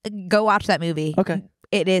 Go watch that movie. Okay.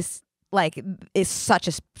 It is like such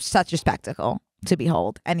a spectacle to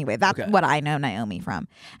behold. Anyway, that's what I know Naomi from.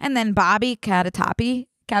 And then Bobby Catatopi,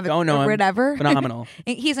 or whatever. Phenomenal.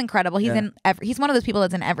 He's incredible. He's in he's one of those people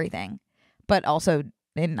that's in everything, but also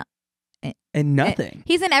in nothing.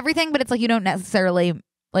 He's in everything, but it's like you don't necessarily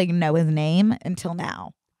like know his name until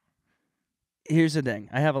now. Here's the thing.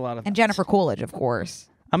 I have a lot of And Jennifer Coolidge, of course.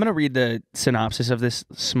 I'm going to read the synopsis of this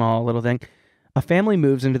small little thing. A family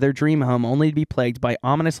moves into their dream home only to be plagued by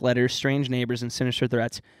ominous letters, strange neighbors, and sinister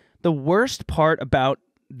threats. The worst part about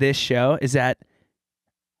this show is that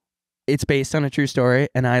it's based on a true story,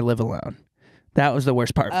 and I live alone. That was the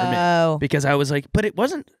worst part for me. Because I was like, but it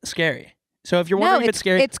wasn't scary. So if you're wondering if it's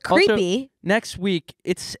scary, it's creepy. Also, next week,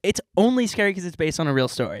 it's only scary because it's based on a real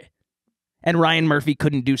story. And Ryan Murphy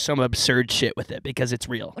couldn't do some absurd shit with it because it's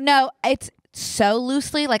real. No, it's so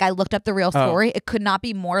loosely. Like I looked up the real story. It could not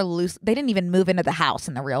be more loose. They didn't even move into the house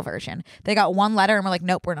in the real version. They got 1 letter and were like,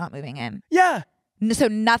 nope, we're not moving in. Yeah. So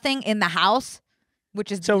nothing in the house,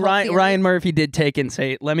 which is so Ryan Murphy did take and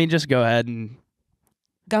say, let me just go ahead and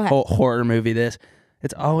go ahead. Horror movie this.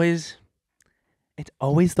 It's It's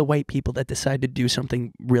always the white people that decide to do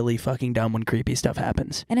something really fucking dumb when creepy stuff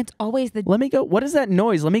happens. And it's always the... Let me go. What is that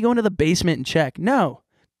noise? Let me go into the basement and check. No.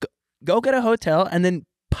 Go get a hotel and then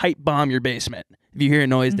pipe bomb your basement if you hear a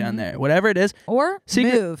noise down there. Whatever it is. Or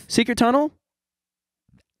move. Secret tunnel?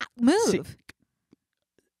 Move.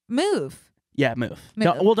 Move. Yeah, move.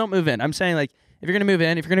 Don't move in. I'm saying, like, if you're going to move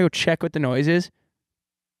in, if you're going to go check what the noise is,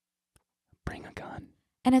 bring a gun.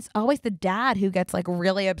 And it's always the dad who gets, like,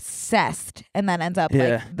 really obsessed and then ends up,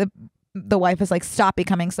 like, the wife is like, stop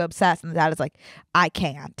becoming so obsessed. And the dad is like, I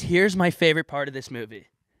can't. Here's my favorite part of this movie.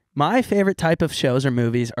 My favorite type of shows or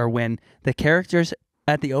movies are when the characters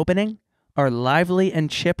at the opening are lively and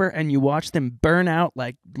chipper and you watch them burn out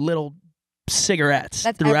like little cigarettes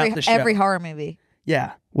throughout the show. Every horror movie.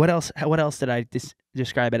 Yeah. What else did I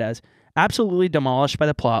describe it as? Absolutely demolished by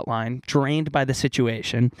the plot line, drained by the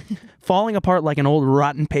situation, falling apart like an old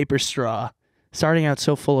rotten paper straw, starting out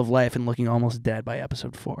so full of life and looking almost dead by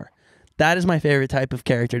episode 4. That is my favorite type of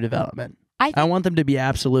character development. I want them to be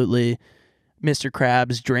absolutely Mr.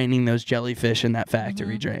 Krabs draining those jellyfish in that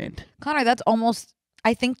factory drained. Connor, that's almost...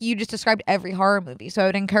 I think you just described every horror movie, so I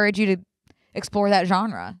would encourage you to explore that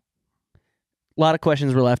genre. A lot of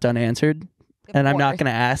questions were left unanswered, and I'm not going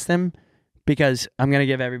to ask them because I'm going to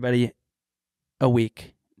give everybody a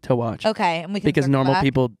week to watch. Okay, and we can because normal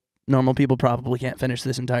people probably can't finish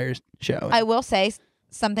this entire show. I will say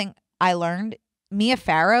something I learned. Mia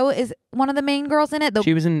Farrow is one of the main girls in it.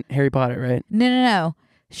 She was in Harry Potter, right? No.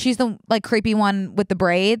 She's the like creepy one with the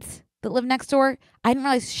braids that live next door. I didn't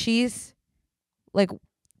realize she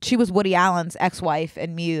was Woody Allen's ex-wife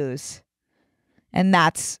and muse. And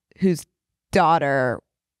that's whose daughter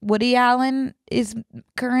Woody Allen is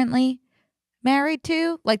currently married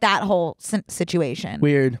to. Like that whole situation.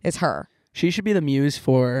 Weird. Is her. She should be the muse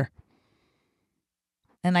for...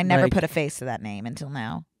 And I never put a face to that name until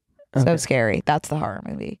now. Okay. So scary. That's the horror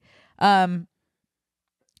movie.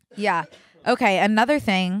 Yeah. Okay, another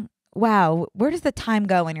thing. Wow, where does the time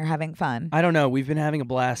go when you're having fun? I don't know. We've been having a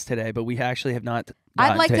blast today, but we actually have not.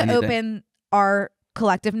 I'd like to open our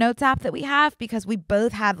collective notes app that we have because we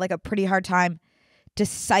both have like a pretty hard time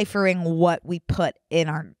deciphering what we put in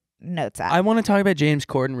our notes app. I want to talk about James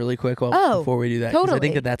Corden really quick before we do that. Totally. I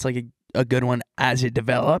think that's like a good one as it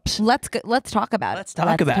develops. Let's talk about it. Let's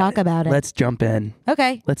talk about it. Let's jump in.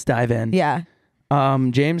 Okay. Let's dive in. Yeah.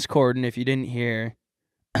 James Corden, if you didn't hear,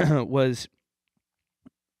 was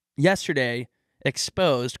yesterday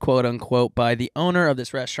exposed, quote unquote, by the owner of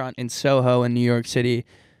this restaurant in Soho in New York City,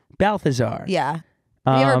 Balthazar. Yeah.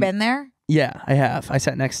 Have you ever been there? Yeah, I have. I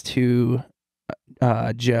sat next to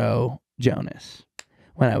Joe Jonas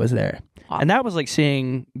when I was there. And that was like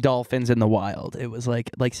seeing dolphins in the wild. It was like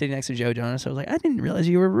sitting next to Joe Jonas. I was like, I didn't realize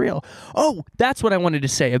you were real. Oh, that's what I wanted to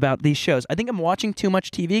say about these shows. I think I'm watching too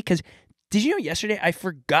much TV because did you know yesterday I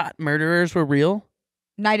forgot murderers were real?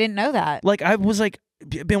 No, I didn't know that. Like I was like,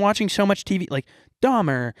 been watching so much TV, like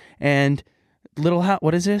Dahmer and Little House.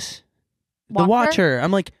 What is this? The Watcher.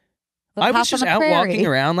 I'm like, I was just out walking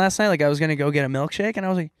around last night. Like I was going to go get a milkshake and I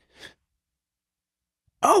was like,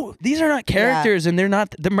 oh, these are not characters and they're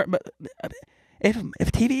not.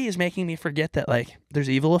 If TV is making me forget that like there's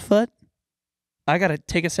evil afoot, I got to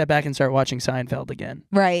take a step back and start watching Seinfeld again.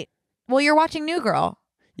 Right. Well, you're watching New Girl.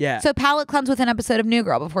 Yeah. So palate cleanse with an episode of New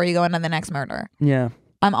Girl before you go into the next murder. Yeah.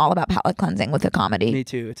 I'm all about palate cleansing with a comedy. Me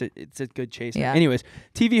too. It's a good chase. Yeah. Anyways,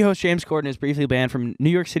 TV host James Corden is briefly banned from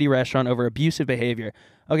New York City restaurant over abusive behavior.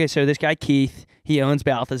 Okay, so this guy Keith, he owns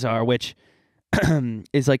Balthazar, which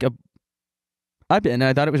is like I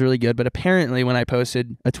thought it was really good, but apparently when I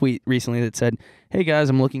posted a tweet recently that said, "Hey guys,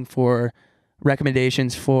 I'm looking for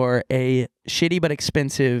recommendations for a shitty but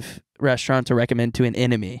expensive restaurant to recommend to an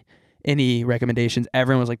enemy." Any recommendations?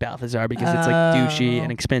 Everyone was like Balthazar because it's like douchey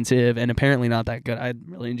and expensive and apparently not that good. I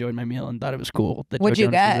really enjoyed my meal and thought it was cool. What'd you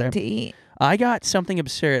get to eat? I got something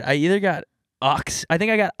absurd. I either got I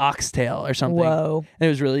think I got oxtail or something. Whoa. And it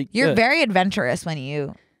was really good. You're very adventurous when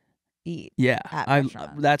you eat. Yeah.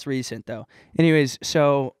 That's recent though. Anyways,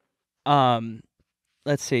 so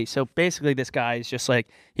let's see. So basically this guy is just like,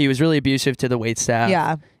 he was really abusive to the waitstaff.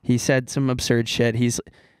 Yeah. He said some absurd shit.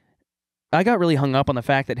 I got really hung up on the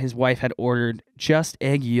fact that his wife had ordered just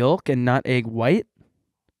egg yolk and not egg white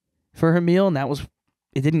for her meal, and that was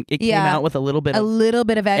it came out with a little bit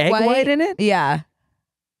of egg white in it. Yeah,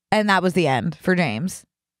 and that was the end for James.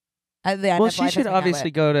 Well, she should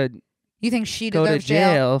obviously go to. You think she go to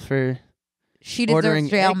jail for? She deserves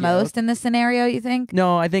jail most in this scenario. You think?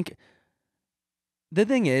 No, I think. The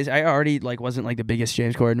thing is, I already wasn't the biggest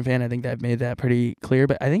James Corden fan. I think that I've made that pretty clear.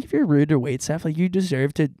 But I think if you're rude to waitstaff, you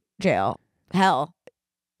deserve to. Jail. Hell.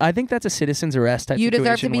 I think that's a citizen's arrest type You situation.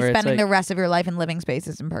 deserve to be where it's spending like, the rest of your life in living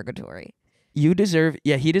spaces in purgatory. he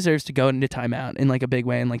deserves to go into timeout in like a big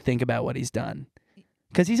way and like think about what he's done.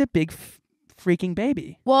 Because he's a big freaking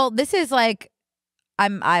baby. Well, this is like,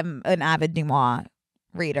 I'm an avid Dumas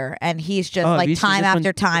reader, and he's just like time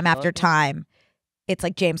after time after time. It's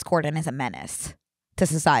like James Corden is a menace to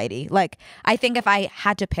society. Like, I think if I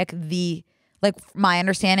had to pick my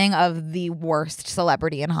understanding of the worst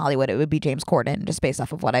celebrity in Hollywood, it would be James Corden, just based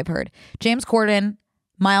off of what I've heard. James Corden,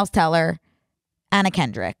 Miles Teller, Anna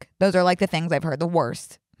Kendrick. Those are like the things I've heard the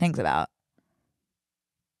worst things about.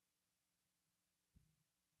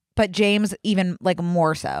 But James even like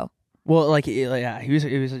more so. Well, like, yeah, he was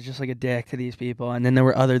just like a dick to these people, and then there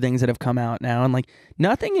were other things that have come out now, and like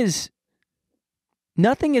nothing is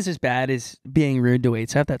as bad as being rude to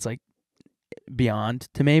waitstaff. That's like beyond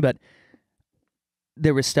to me. But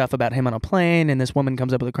there was stuff about him on a plane, and this woman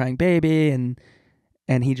comes up with a crying baby, and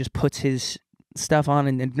he just puts his stuff on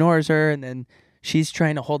and ignores her, and then she's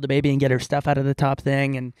trying to hold the baby and get her stuff out of the top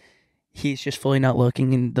thing, and he's just fully not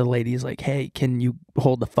looking, and the lady's like, hey, can you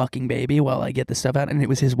hold the fucking baby while I get the stuff out? And it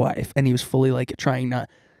was his wife, and he was fully like trying to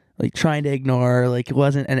ignore her, like it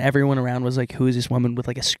wasn't, and everyone around was like, who is this woman with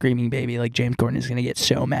like a screaming baby? Like James Corden is gonna get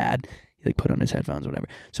so mad. He like put on his headphones, whatever.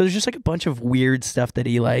 So there's just like a bunch of weird stuff that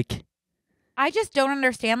he like. I just don't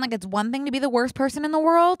understand. Like, it's one thing to be the worst person in the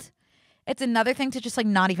world. It's another thing to just like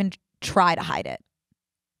not even try to hide it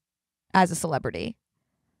as a celebrity.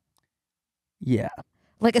 Yeah.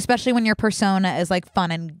 Like, especially when your persona is like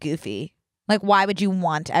fun and goofy. Like, why would you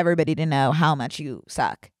want everybody to know how much you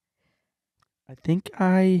suck?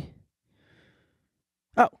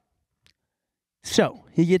 So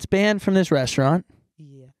he gets banned from this restaurant.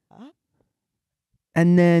 Yeah.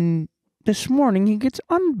 And then this morning he gets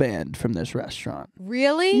unbanned from this restaurant.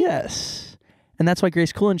 Really? Yes. And that's why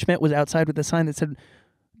Grace Schmidt was outside with a sign that said,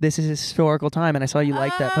 this is historical time, and I saw you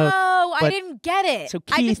like that post. Oh, But- I didn't get it. so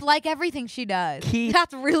I just Keith- like everything she does. Keith-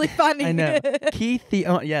 That's really funny. I know. Keith,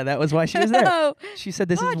 yeah, that was why she was there. No. She said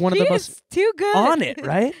this God, is one of the she most is too good on it,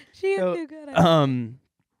 right? She is So, too good at it.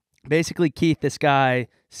 Basically, Keith, this guy,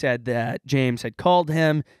 said that James had called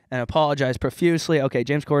him and apologized profusely. Okay,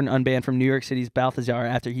 James Corden unbanned from New York City's Balthazar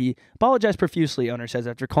after he apologized profusely, owner says,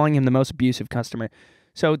 after calling him the most abusive customer.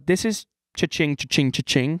 So this is cha-ching, cha-ching,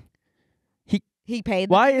 cha-ching. He paid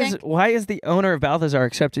them, Why you is think? the owner of Balthazar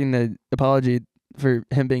accepting the apology for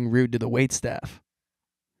him being rude to the waitstaff?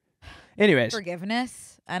 Anyways,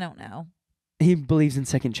 Forgiveness? I don't know. he believes in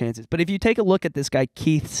second chances. But if you take a look at this guy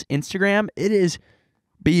Keith's Instagram, it is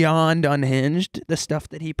beyond unhinged, the stuff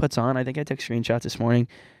that he puts on. I think I took screenshots this morning.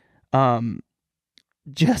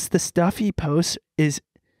 Just the stuff he posts is,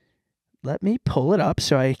 let me pull it up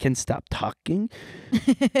so I can stop talking.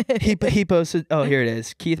 He posted, oh, here it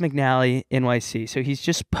is, Keith McNally, NYC. So he's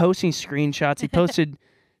just posting screenshots. He posted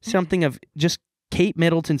something of just Kate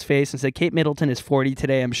Middleton's face and said, Kate Middleton is 40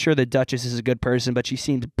 today. I'm sure the Duchess is a good person, but she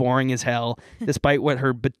seems boring as hell, despite what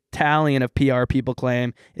her battalion of PR people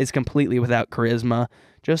claim is completely without charisma.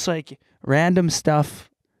 Just like random stuff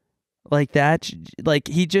like that. Like,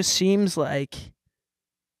 he just seems like...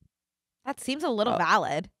 That seems a little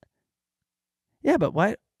valid. Yeah, but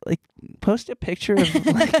why? Like, post a picture of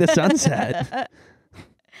like the sunset.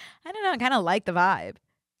 I don't know. I kind of like the vibe.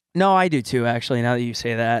 No, I do too. Actually, now that you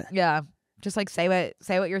say that, Yeah. Just like say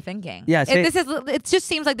what you're thinking. Yeah, it just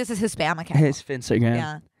seems like this is his spam account. his Instagram.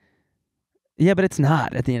 Yeah. Yeah, but it's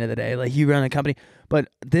not at the end of the day. Like, you run a company, but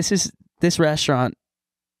this restaurant,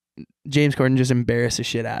 James Corden just embarrassed the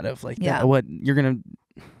shit out of. Like, Yeah. what you're gonna.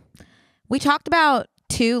 We talked about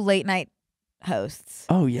 2 late night hosts.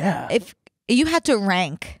 Oh yeah. If you had to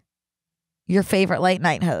rank your favorite late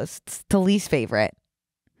night hosts to least favorite,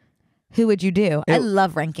 who would you do? I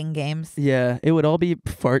love ranking games. Yeah, it would all be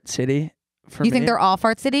Fart City. For You me. think they're all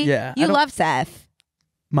Fart City? Yeah, You love Seth.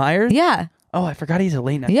 Myers? Yeah. Oh, I forgot he's a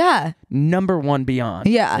late night. Yeah. Number one beyond.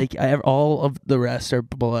 Yeah. Like, all of the rest are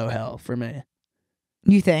below hell for me.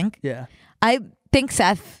 You think? Yeah. I think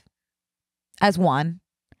Seth as one.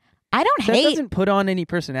 I don't Seth hate. doesn't put on any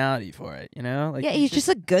personality for it, you know? Like, Yeah, he's just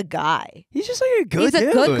a good guy. he's just like a good He's a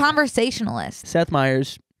dude. good conversationalist. Seth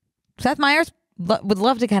Meyers. Seth Meyers would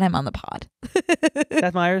love to get him on the pod.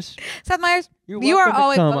 Seth Meyers. You're You are welcome to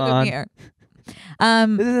always come welcome on. here.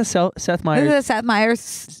 This is a Seth Meyers This is a Seth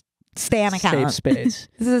Meyers Stan account. safe space.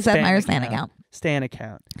 This is a Seth Stan Meyers Stan account. account. Stan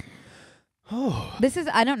account. Oh. This is,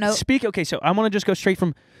 I don't know. Okay, so I want to just go straight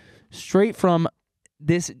from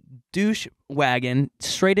this douche wagon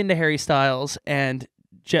straight into Harry Styles and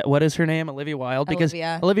what is her name? Olivia Wilde. Because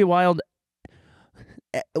Olivia. Olivia Wilde.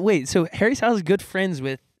 Wait, so Harry Styles is good friends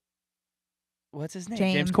with what's his name?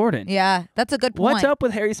 James Corden. Yeah, that's a good point. What's up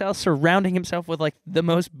with Harry Styles surrounding himself with like the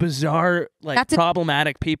most bizarre, like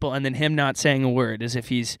problematic people, and then him not saying a word as if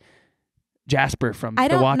he's Jasper from The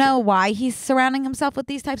Watcher? I don't know why he's surrounding himself with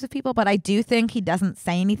these types of people, but I do think he doesn't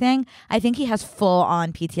say anything. I think he has full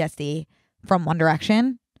on PTSD from One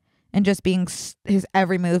Direction and just being his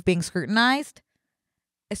every move being scrutinized,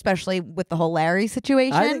 especially with the whole Larry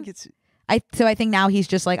situation. I think it's. So I think now he's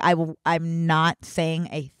just like, I'm not saying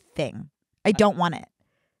a thing. I don't want it.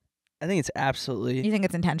 I think it's absolutely. You think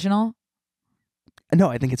it's intentional? No,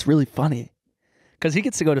 I think it's really funny because he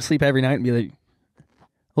gets to go to sleep every night and be like,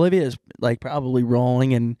 Olivia is like probably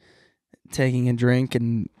rolling and taking a drink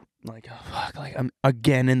and like, oh fuck, like I'm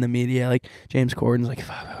again in the media. Like James Corden's like,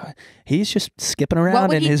 fuck. He's just skipping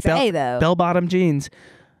around in his bell-bottom jeans.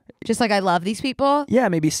 Just like, I love these people. Yeah,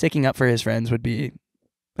 maybe sticking up for his friends would be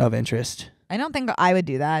of interest. I don't think I would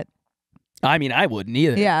do that. I mean, I wouldn't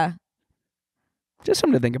either. Yeah. Just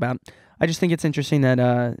something to think about. I just think it's interesting that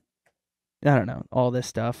I don't know, all this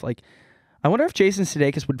stuff. Like, I wonder if Jason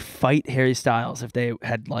Sudeikis would fight Harry Styles if they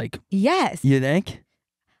had like. Yes. You think?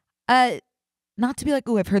 Not to be like,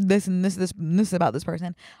 oh, I've heard this and this about this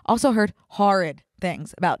person. Also heard horrid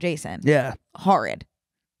things about Jason. Yeah. Horrid.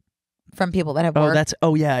 From people that have worked. I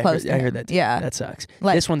heard that too. Yeah. That sucks.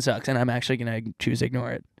 Like, this one sucks, and I'm actually gonna choose to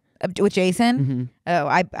ignore it. With Jason? Mm-hmm. Oh,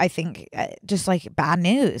 I think just like bad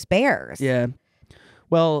news. Bears. Yeah.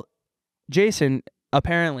 Well, Jason,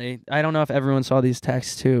 apparently, I don't know if everyone saw these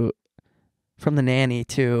texts too, from the nanny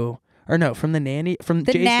to, or no, from the nanny, from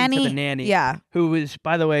the Jason nanny, to the nanny. Yeah. Who was,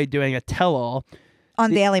 by the way, doing a tell-all.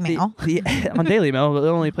 On Daily Mail. On Daily Mail. The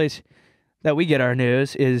only place that we get our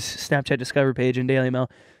news is Snapchat Discover page and Daily Mail.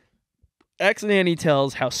 Ex-nanny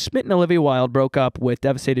tells how smitten Olivia Wilde broke up with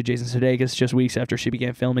devastated Jason Sudeikis just weeks after she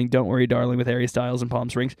began filming Don't Worry Darling with Harry Styles in Palm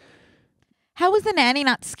Springs. How was the nanny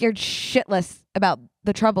not scared shitless about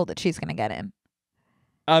the trouble that she's going to get in?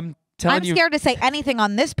 I'm scared to say anything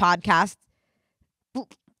on this podcast,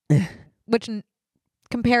 which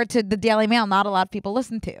compared to the Daily Mail, not a lot of people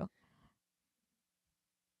listen to.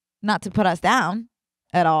 Not to put us down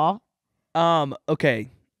at all. Okay.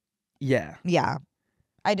 Yeah. Yeah.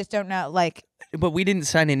 I just don't know, like. But we didn't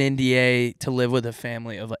sign an NDA to live with a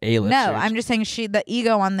family of A-listers. No, I'm just saying the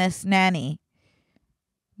ego on this nanny.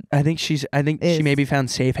 I think she maybe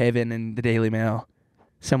found safe haven in the Daily Mail.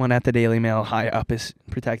 Someone at the Daily Mail high up is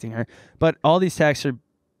protecting her. But all these texts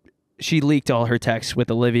she leaked all her texts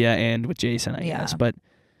with Olivia and with Jason, I guess. But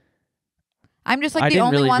I'm just like the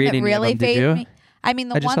only one that really fazed me. I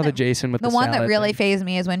mean, I just saw the Jason with the one that salad really thing. fazed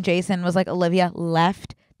me is when Jason was like, Olivia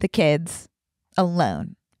left the kids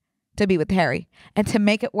alone to be with Harry. And to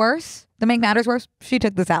make matters worse, she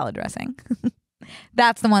took the salad dressing.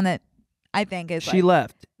 That's the one that I think is She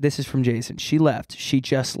left. This is from Jason. She left. She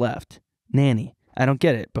just left. Nanny. I don't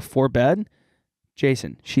get it. Before bed?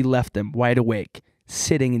 Jason. She left them wide awake,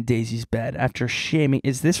 sitting in Daisy's bed after shaming.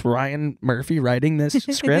 Is this Ryan Murphy writing this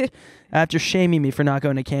script? After shaming me for not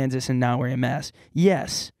going to Kansas and not wearing a mask.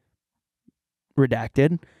 Yes.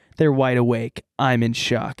 Redacted. They're wide awake. I'm in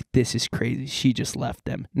shock. This is crazy. She just left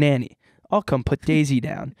them. Nanny. I'll come put Daisy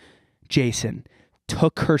down. Jason.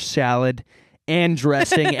 Took her salad and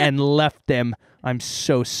dressing and left them. I'm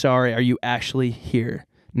so sorry. Are you actually here?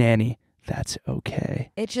 Nanny. That's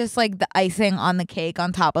okay. It's just like the icing on the cake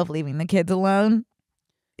on top of leaving the kids alone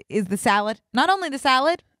is the salad. Not only the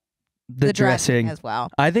salad, the dressing as well.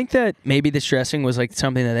 I think that maybe this dressing was like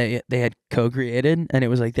something that they had co-created and it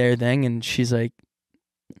was like their thing and she's like.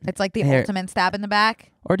 It's like the ultimate stab in the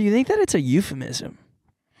back. Or do you think that it's a euphemism?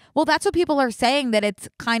 Well, that's what people are saying, that it's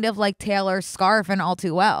kind of like Taylor's scarf and All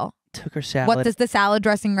Too Well. Took her salad. What does the salad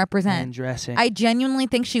dressing represent? And dressing. I genuinely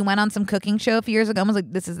think she went on some cooking show a few years ago and was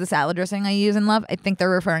like, this is the salad dressing I use and love. I think they're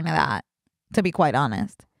referring to that, to be quite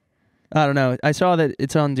honest. I don't know. I saw that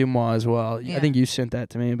it's on Dumois as well. Yeah. I think you sent that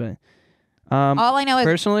to me, but all I know is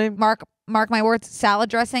personally, mark my words, salad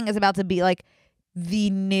dressing is about to be like the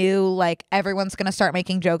new, like, everyone's gonna start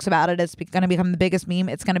making jokes about it. It's gonna become the biggest meme.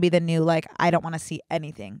 It's gonna be the new, like, I don't want to see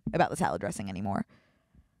anything about the salad dressing anymore.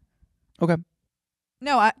 Okay.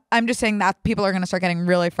 No, I'm just saying that people are going to start getting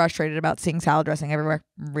really frustrated about seeing salad dressing everywhere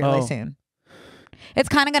really soon. It's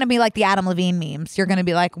kind of going to be like the Adam Levine memes. You're going to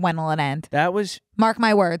be like, when will it end? That was... Mark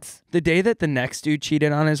my words. The day that the next dude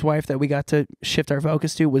cheated on his wife that we got to shift our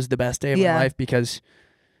focus to was the best day of my life because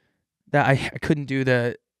that I couldn't do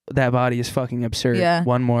that body is fucking absurd. Yeah.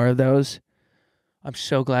 One more of those. I'm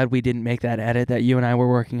so glad we didn't make that edit that you and I were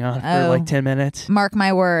working on for like 10 minutes. Mark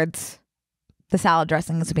my words. The salad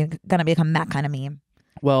dressing is going to become that kind of meme.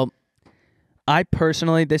 Well, I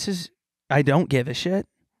personally, I don't give a shit.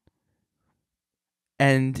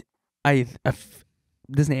 And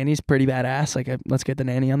This nanny's pretty badass. Like, let's get the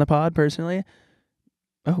nanny on the pod. Personally,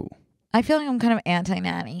 I feel like I'm kind of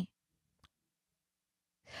anti-nanny.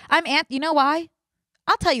 You know why?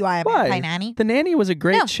 I'll tell you why I'm anti-nanny. The Nanny was a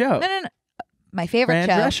great show. No. My favorite Fran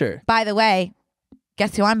show. Drescher. By the way,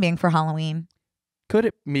 guess who I'm being for Halloween? Could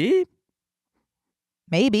it me?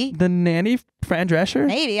 Maybe. The Nanny, Fran Drescher?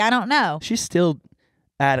 Maybe. I don't know. She's still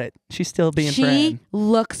at it. She's still being She Fran.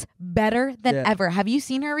 looks better than ever. Have you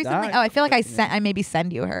seen her recently? I feel like I maybe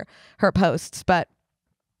send you her posts, but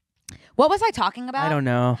what was I talking about? I don't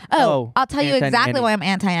know. Oh, I'll tell you exactly why I'm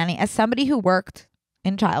anti-nanny. As somebody who worked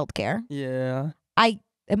in childcare, yeah, I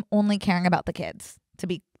am only caring about the kids, to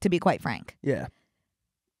be quite frank. Yeah.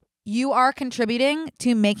 You are contributing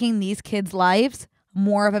to making these kids' lives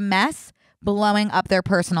more of a mess, blowing up their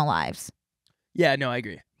personal lives. Yeah, no, I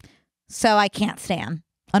agree. So I can't stand,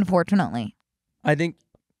 unfortunately. Do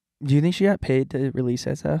you think she got paid to release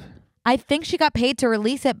that stuff? I think she got paid to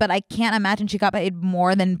release it, but I can't imagine she got paid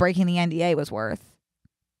more than breaking the NDA was worth.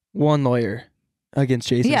 One lawyer against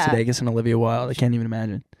Jason Sudeikis and Olivia Wilde. I can't even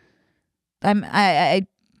imagine. I'm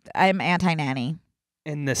anti-nanny.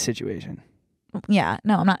 In this situation. Yeah.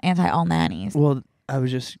 No, I'm not anti all nannies. Well, I was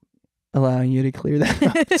just allowing you to clear that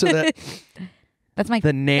up so that that's my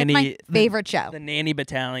favorite show. The nanny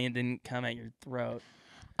battalion didn't come at your throat.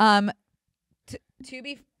 To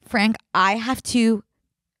be frank, I have to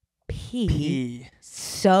pee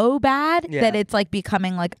so bad that it's like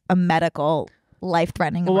becoming like a medical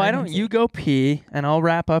life-threatening emergency. Why don't you go pee and I'll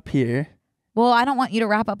wrap up here? Well, I don't want you to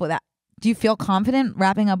wrap up with that. Do you feel confident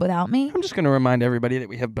wrapping up without me? I'm just going to remind everybody that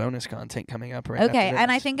we have bonus content coming up right after this.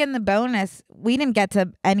 And I think in the bonus, we didn't get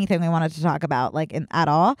to anything we wanted to talk about at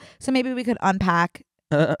all. So maybe we could unpack.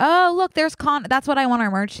 Oh, look, there's That's what I want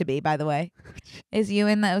our merch to be, by the way. Is you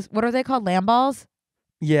in those, what are they called? Lamb balls?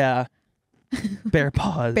 Yeah. Bear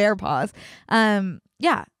Paws. Bear Paws.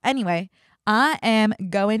 Yeah. Anyway, I am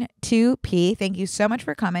going to pee. Thank you so much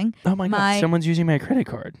for coming. Oh my God. Someone's using my credit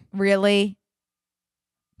card. Really?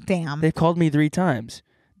 Damn. They've called me 3 times.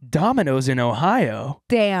 Domino's in Ohio.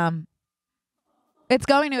 Damn. It's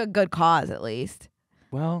going to a good cause, at least.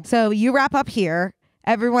 Well. So you wrap up here.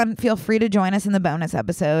 Everyone feel free to join us in the bonus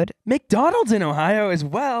episode. McDonald's in Ohio as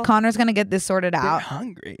well. Connor's going to get this sorted out. They're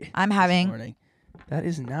hungry. I'm having. That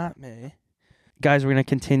is not me. Guys, we're going to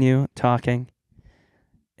continue talking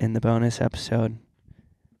in the bonus episode.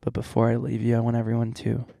 But before I leave you, I want everyone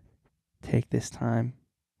to take this time.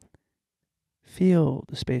 Feel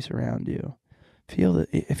the space around you. Feel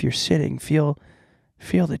if you're sitting, feel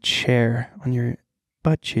the chair on your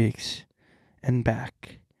butt cheeks and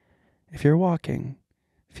back. If you're walking,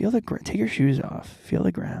 feel take your shoes off. Feel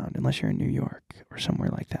the ground, unless you're in New York or somewhere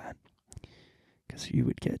like that, because you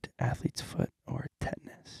would get athlete's foot or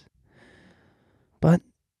tetanus. But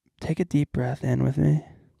take a deep breath in with me.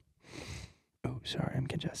 Oh, sorry, I'm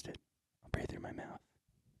congested. I'll breathe through my mouth.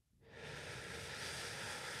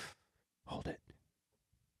 Hold it.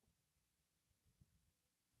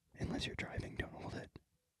 Unless you're driving, don't hold it.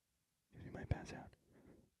 You might pass out.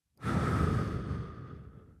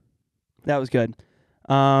 That was good.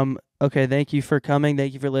 Okay, thank you for coming.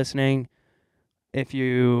 Thank you for listening. If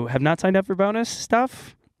you have not signed up for bonus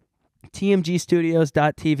stuff,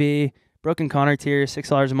 tmgstudios.tv, Brooke and Connor tier,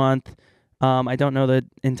 $6 a month. I don't know the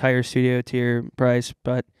entire studio tier price,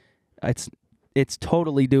 but it's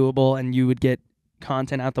totally doable, and you would get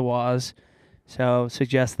content out the waz. So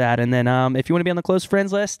suggest that. And then if you want to be on the close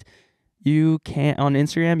friends list, you can on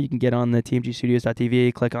Instagram. You can get on the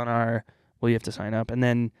tmgstudios.tv, click on you have to sign up, and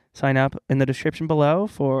then sign up in the description below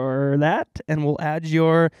for that, and we'll add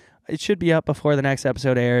it should be up before the next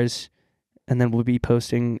episode airs, and then we'll be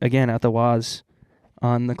posting again at the waz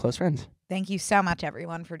on the close friends. Thank you so much,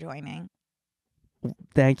 everyone, for joining.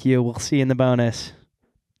 Thank you. We'll see you in the bonus.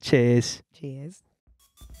 Cheers. Cheers.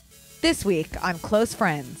 This week on Close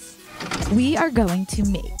Friends, we are going to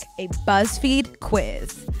make a BuzzFeed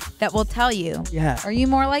quiz that will tell you, are you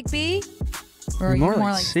more like B or are you more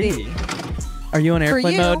like C? Are you on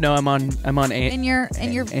airplane mode? No, I'm on in your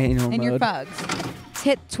bugs.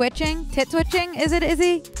 Tit twitching? Is it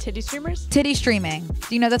Izzy? Titty streamers? Titty streaming.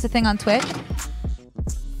 Do you know that's a thing on Twitch?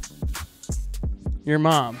 Your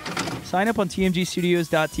mom. Sign up on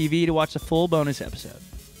tmgstudios.tv to watch the full bonus episode.